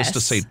 Yes. Just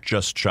to say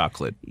just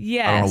chocolate.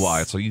 Yes. I don't know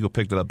why. It's like you go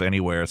pick it up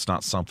anywhere. It's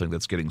not something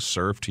that's getting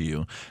served to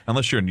you.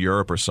 Unless you're in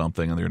Europe or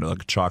something and they're in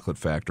like a chocolate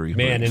factory.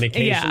 Man, But- and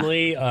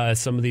occasionally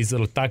some of these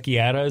little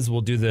taqueadas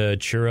will do the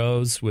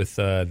churros with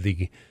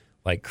the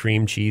like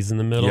cream cheese in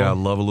the middle. Yeah, I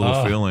love a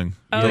little filling.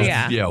 Oh, those,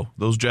 yeah. Yo,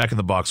 those Jack in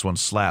the Box ones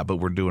slap, but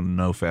we're doing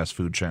no fast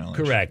food challenge.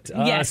 Correct.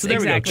 Yes, so there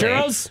exactly. we go.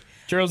 Churros?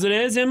 Churros it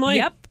is,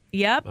 Emily?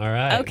 Yep. All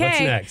right. Okay. What's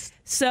next?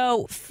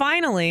 So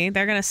finally,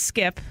 they're going to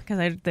skip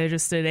because they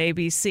just did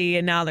ABC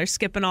and now they're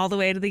skipping all the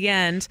way to the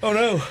end. Oh,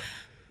 no.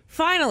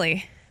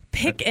 Finally,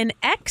 pick an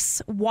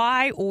X,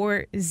 Y,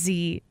 or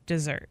Z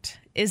dessert.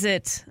 Is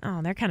it...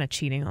 Oh, they're kind of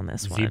cheating on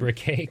this one. Zebra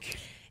cake.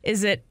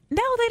 Is it...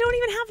 No, they don't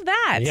even have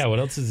that. Yeah, what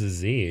else is a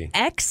Z?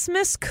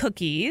 Xmas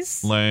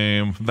cookies.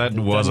 Lame. That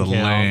wasn't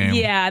count. lame.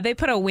 Yeah, they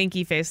put a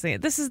winky face thing.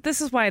 This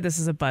is why this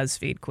is a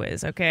BuzzFeed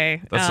quiz,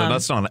 okay?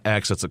 That's not an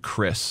X, that's a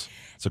Chris.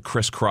 It's a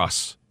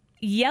crisscross.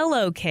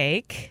 Yellow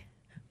cake.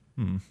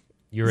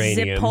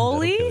 Uranium. That'll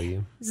kill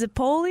you.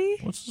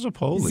 Zippole. What's a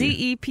Zippole?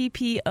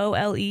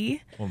 Zeppole.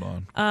 Hold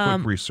on.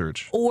 Quick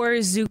research. Or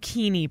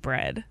zucchini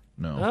bread.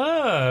 No.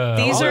 Oh,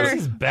 These are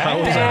this is bad.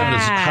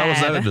 How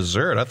is that a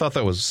dessert? I thought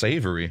that was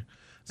savory.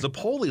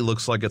 Zippole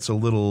looks like it's a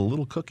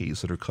little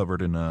cookies that are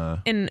covered in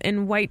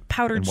in white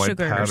powdered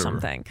sugar or powder.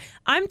 something.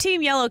 I'm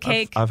team yellow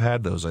cake. I've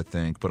had those, I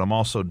think, but I'm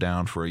also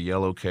down for a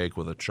yellow cake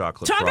with a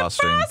chocolate Chocolate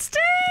frosting!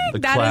 The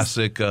That is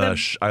classic,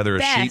 the either a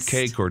best. sheet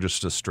cake or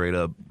just a straight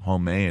up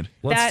homemade.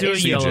 Let's That do a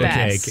is the yellow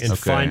best. cake and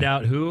Okay. find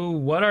out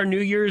what our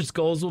New Year's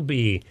goals will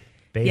be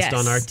based Yes.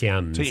 on our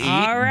Tims. To eat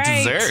All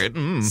right.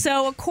 dessert.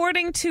 So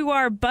according to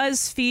our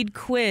BuzzFeed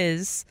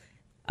quiz,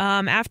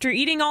 after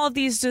eating all of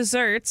these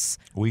desserts,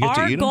 We get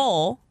to our eat 'em?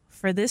 goal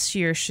for this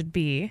year should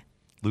be...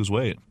 Lose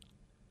weight.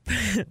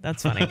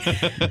 That's funny.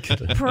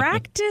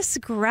 Practice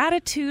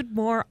gratitude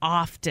more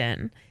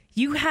often.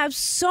 You have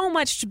so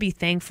much to be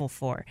thankful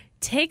for.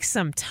 Take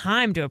some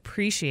time to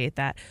appreciate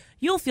that.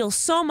 You'll feel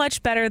so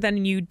much better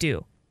than you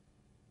do.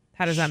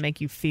 How does that make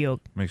you feel?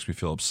 Makes me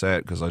feel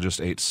upset because I just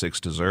ate 6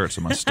 desserts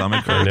and my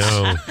stomach I hurts.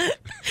 know.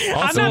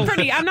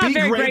 I'm not be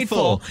very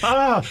grateful. grateful.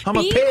 I'm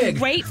Be a pig.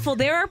 grateful.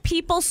 There are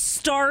people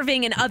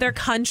starving in other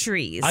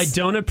countries. I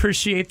don't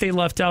appreciate they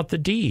left out the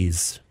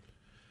D's.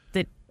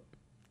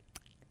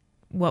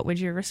 What would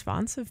your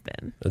response have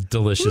been? A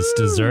delicious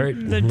dessert, a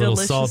little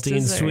delicious salty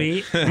dessert. and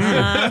sweet,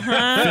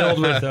 Uh-huh. filled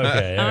with all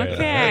right.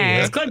 Okay.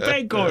 It's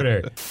clickbait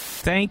quarter.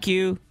 Thank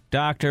you,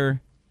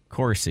 Dr.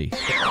 Corsi.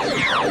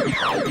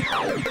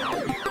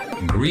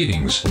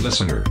 Greetings,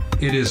 listener.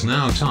 It is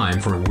now time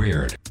for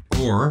Weird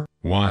or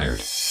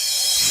Wired.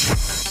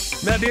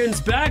 Matt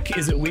Bearden's back.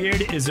 Is it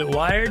weird? Is it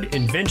wired?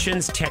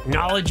 Inventions,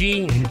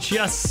 technology, and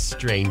just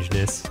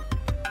strangeness.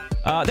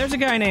 There's a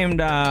guy named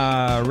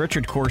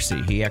Richard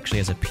Corsi. He actually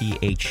has a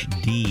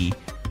PhD.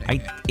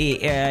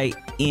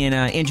 in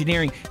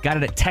engineering. Got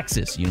it at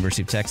Texas,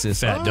 University of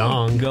Texas. Fat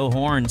dong. Go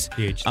Horns.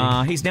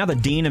 PhD. He's now the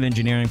Dean of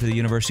Engineering for the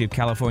University of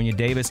California,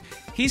 Davis.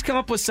 He's come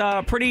up with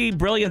a pretty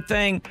brilliant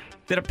thing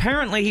that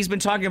apparently he's been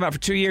talking about for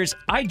 2 years.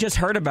 I just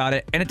heard about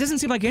it, and it doesn't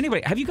seem like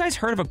anybody. Have you guys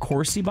heard of a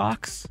Corsi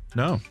box?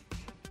 No.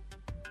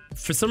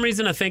 For some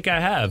reason, I think I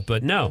have,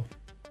 but no.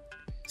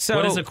 So,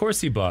 what is a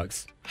Corsi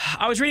box?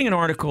 I was reading an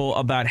article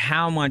about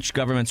how much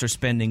governments are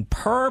spending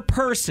per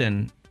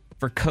person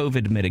for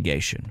COVID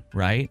mitigation,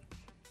 right?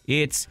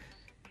 It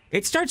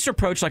starts to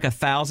approach like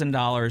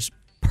 $1,000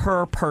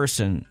 per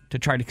person to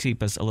try to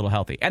keep us a little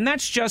healthy. And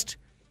that's just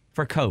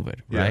for COVID,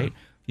 right? Yeah.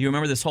 You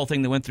remember this whole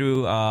thing that went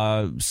through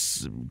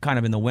kind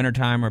of in the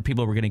wintertime where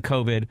people were getting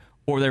COVID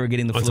or they were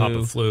getting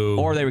the flu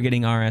or they were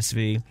getting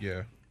RSV.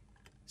 Yeah.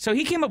 So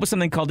he came up with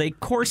something called a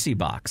Corsi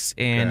box,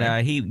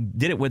 and he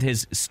did it with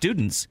his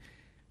students.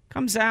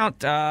 Comes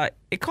out,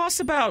 it costs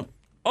about,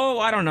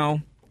 $50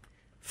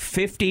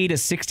 to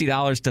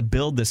 $60 to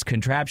build this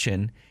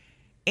contraption.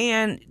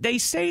 And they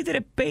say that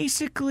it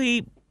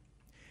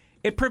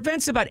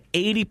prevents about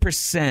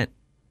 80%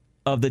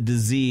 of the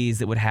disease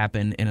that would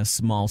happen in a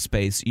small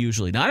space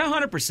usually. Not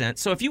 100%.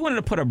 So if you wanted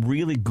to put a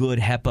really good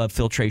HEPA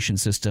filtration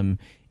system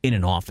in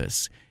an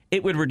office,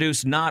 it would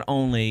reduce not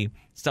only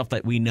stuff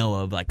that we know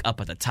of, like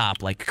up at the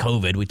top, like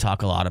COVID, we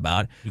talk a lot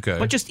about,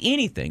 but just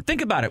anything.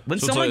 Think about it. When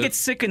someone gets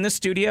sick in this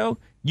studio,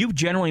 you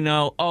generally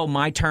know,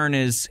 my turn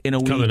is in a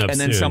week, and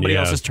then somebody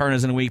else's turn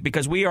is in a week,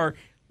 because we are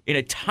in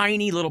a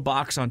tiny little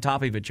box on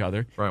top of each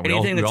other. Right. We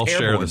all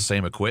share the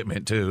same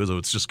equipment, too, so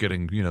it's just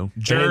getting,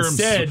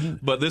 germs.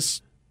 But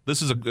this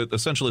is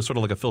essentially sort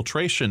of like a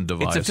filtration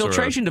device. It's a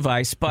filtration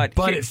device, but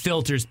it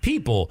filters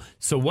people.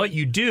 So what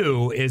you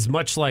do is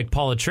much like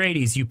Paul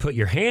Atreides, you put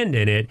your hand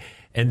in it,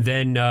 and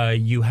then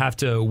you have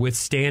to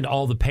withstand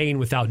all the pain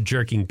without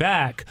jerking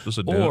back.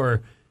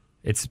 Or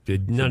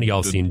none of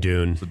y'all seen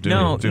Dune.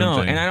 No,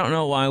 and I don't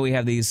know why we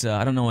have these.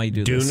 I don't know why you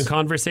do this. Dune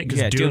conversation.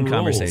 Yeah, Dune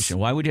conversation.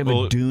 Why would you have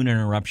a Dune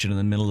interruption in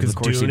the middle of the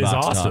Corsi Dune box?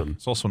 Is awesome. Talk?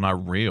 It's also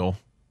not real.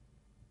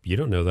 You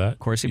don't know that.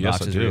 Corsi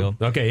box is real.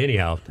 Okay.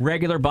 Anyhow,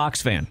 regular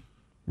box fan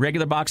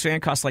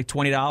costs like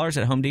 $20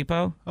 at Home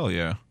Depot. Oh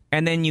yeah.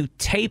 And then you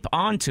tape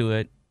onto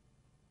it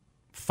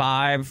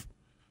 5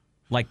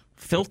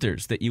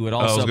 filters that you would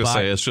also buy. I was going to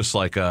say, it's just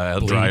like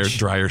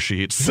dryer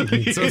sheets. So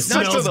it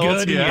smells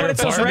good. But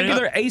it's those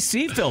regular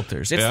AC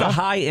filters. It's the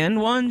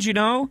high-end ones,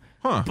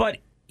 Huh. But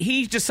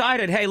he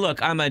decided, hey,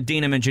 look, I'm a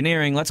dean of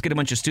engineering. Let's get a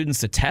bunch of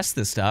students to test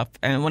this stuff.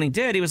 And when he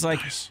did, he was like,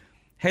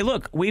 hey,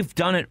 look, we've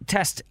done it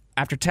test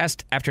after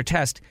test after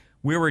test.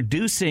 We're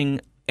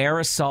reducing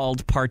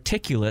aerosoled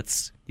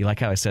particulates. You like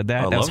how I said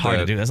that? That's hard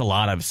to do. That's a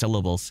lot of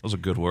syllables. Those are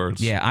good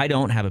words. Yeah, I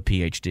don't have a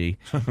PhD.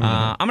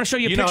 I'm going to show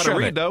you a picture know how to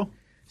read, of it. Though.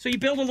 So you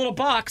build a little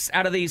box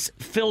out of these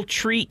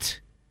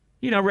Filtrete,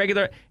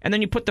 regular, and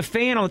then you put the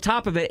fan on the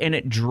top of it, and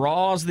it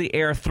draws the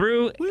air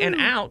through and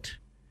out.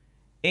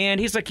 And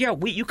he's like,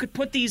 you could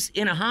put these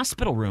in a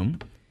hospital room,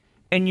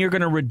 and you're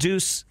going to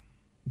reduce.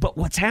 But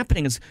what's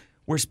happening is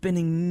we're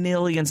spending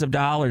millions of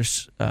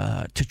dollars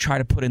to try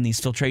to put in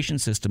these filtration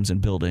systems in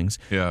buildings.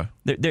 Yeah.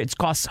 It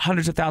costs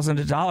hundreds of thousands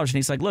of dollars, and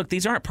he's like, look,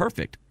 these aren't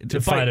perfect. To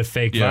fight a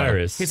fake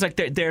virus. He's like,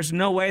 there's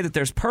no way that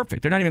there's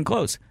perfect. They're not even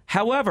close.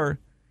 However,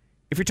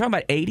 if you're talking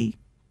about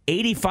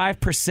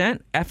 85%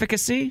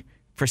 efficacy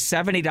for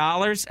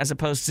 $70 as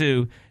opposed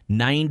to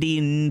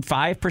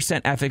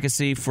 95%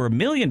 efficacy for $1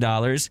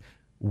 million,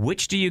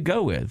 which do you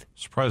go with?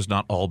 Surprised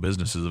not all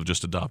businesses have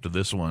just adopted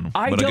this one.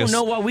 I don't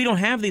know why we don't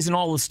have these in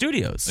all the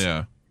studios.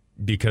 Yeah.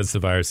 Because the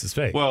virus is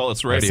fake. Well,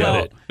 it's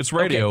radio. It's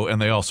radio, and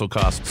they also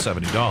cost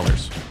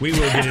 $70. We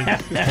will get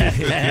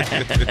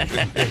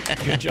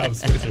it. Good job,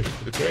 Spencer.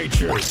 Very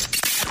true.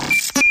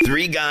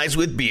 3 guys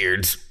with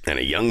beards and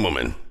a young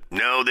woman.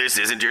 No, this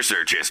isn't your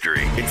search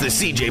history. It's the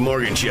CJ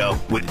Morgan Show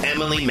with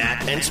Emily,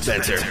 Matt, and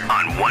Spencer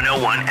on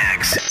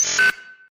 101X.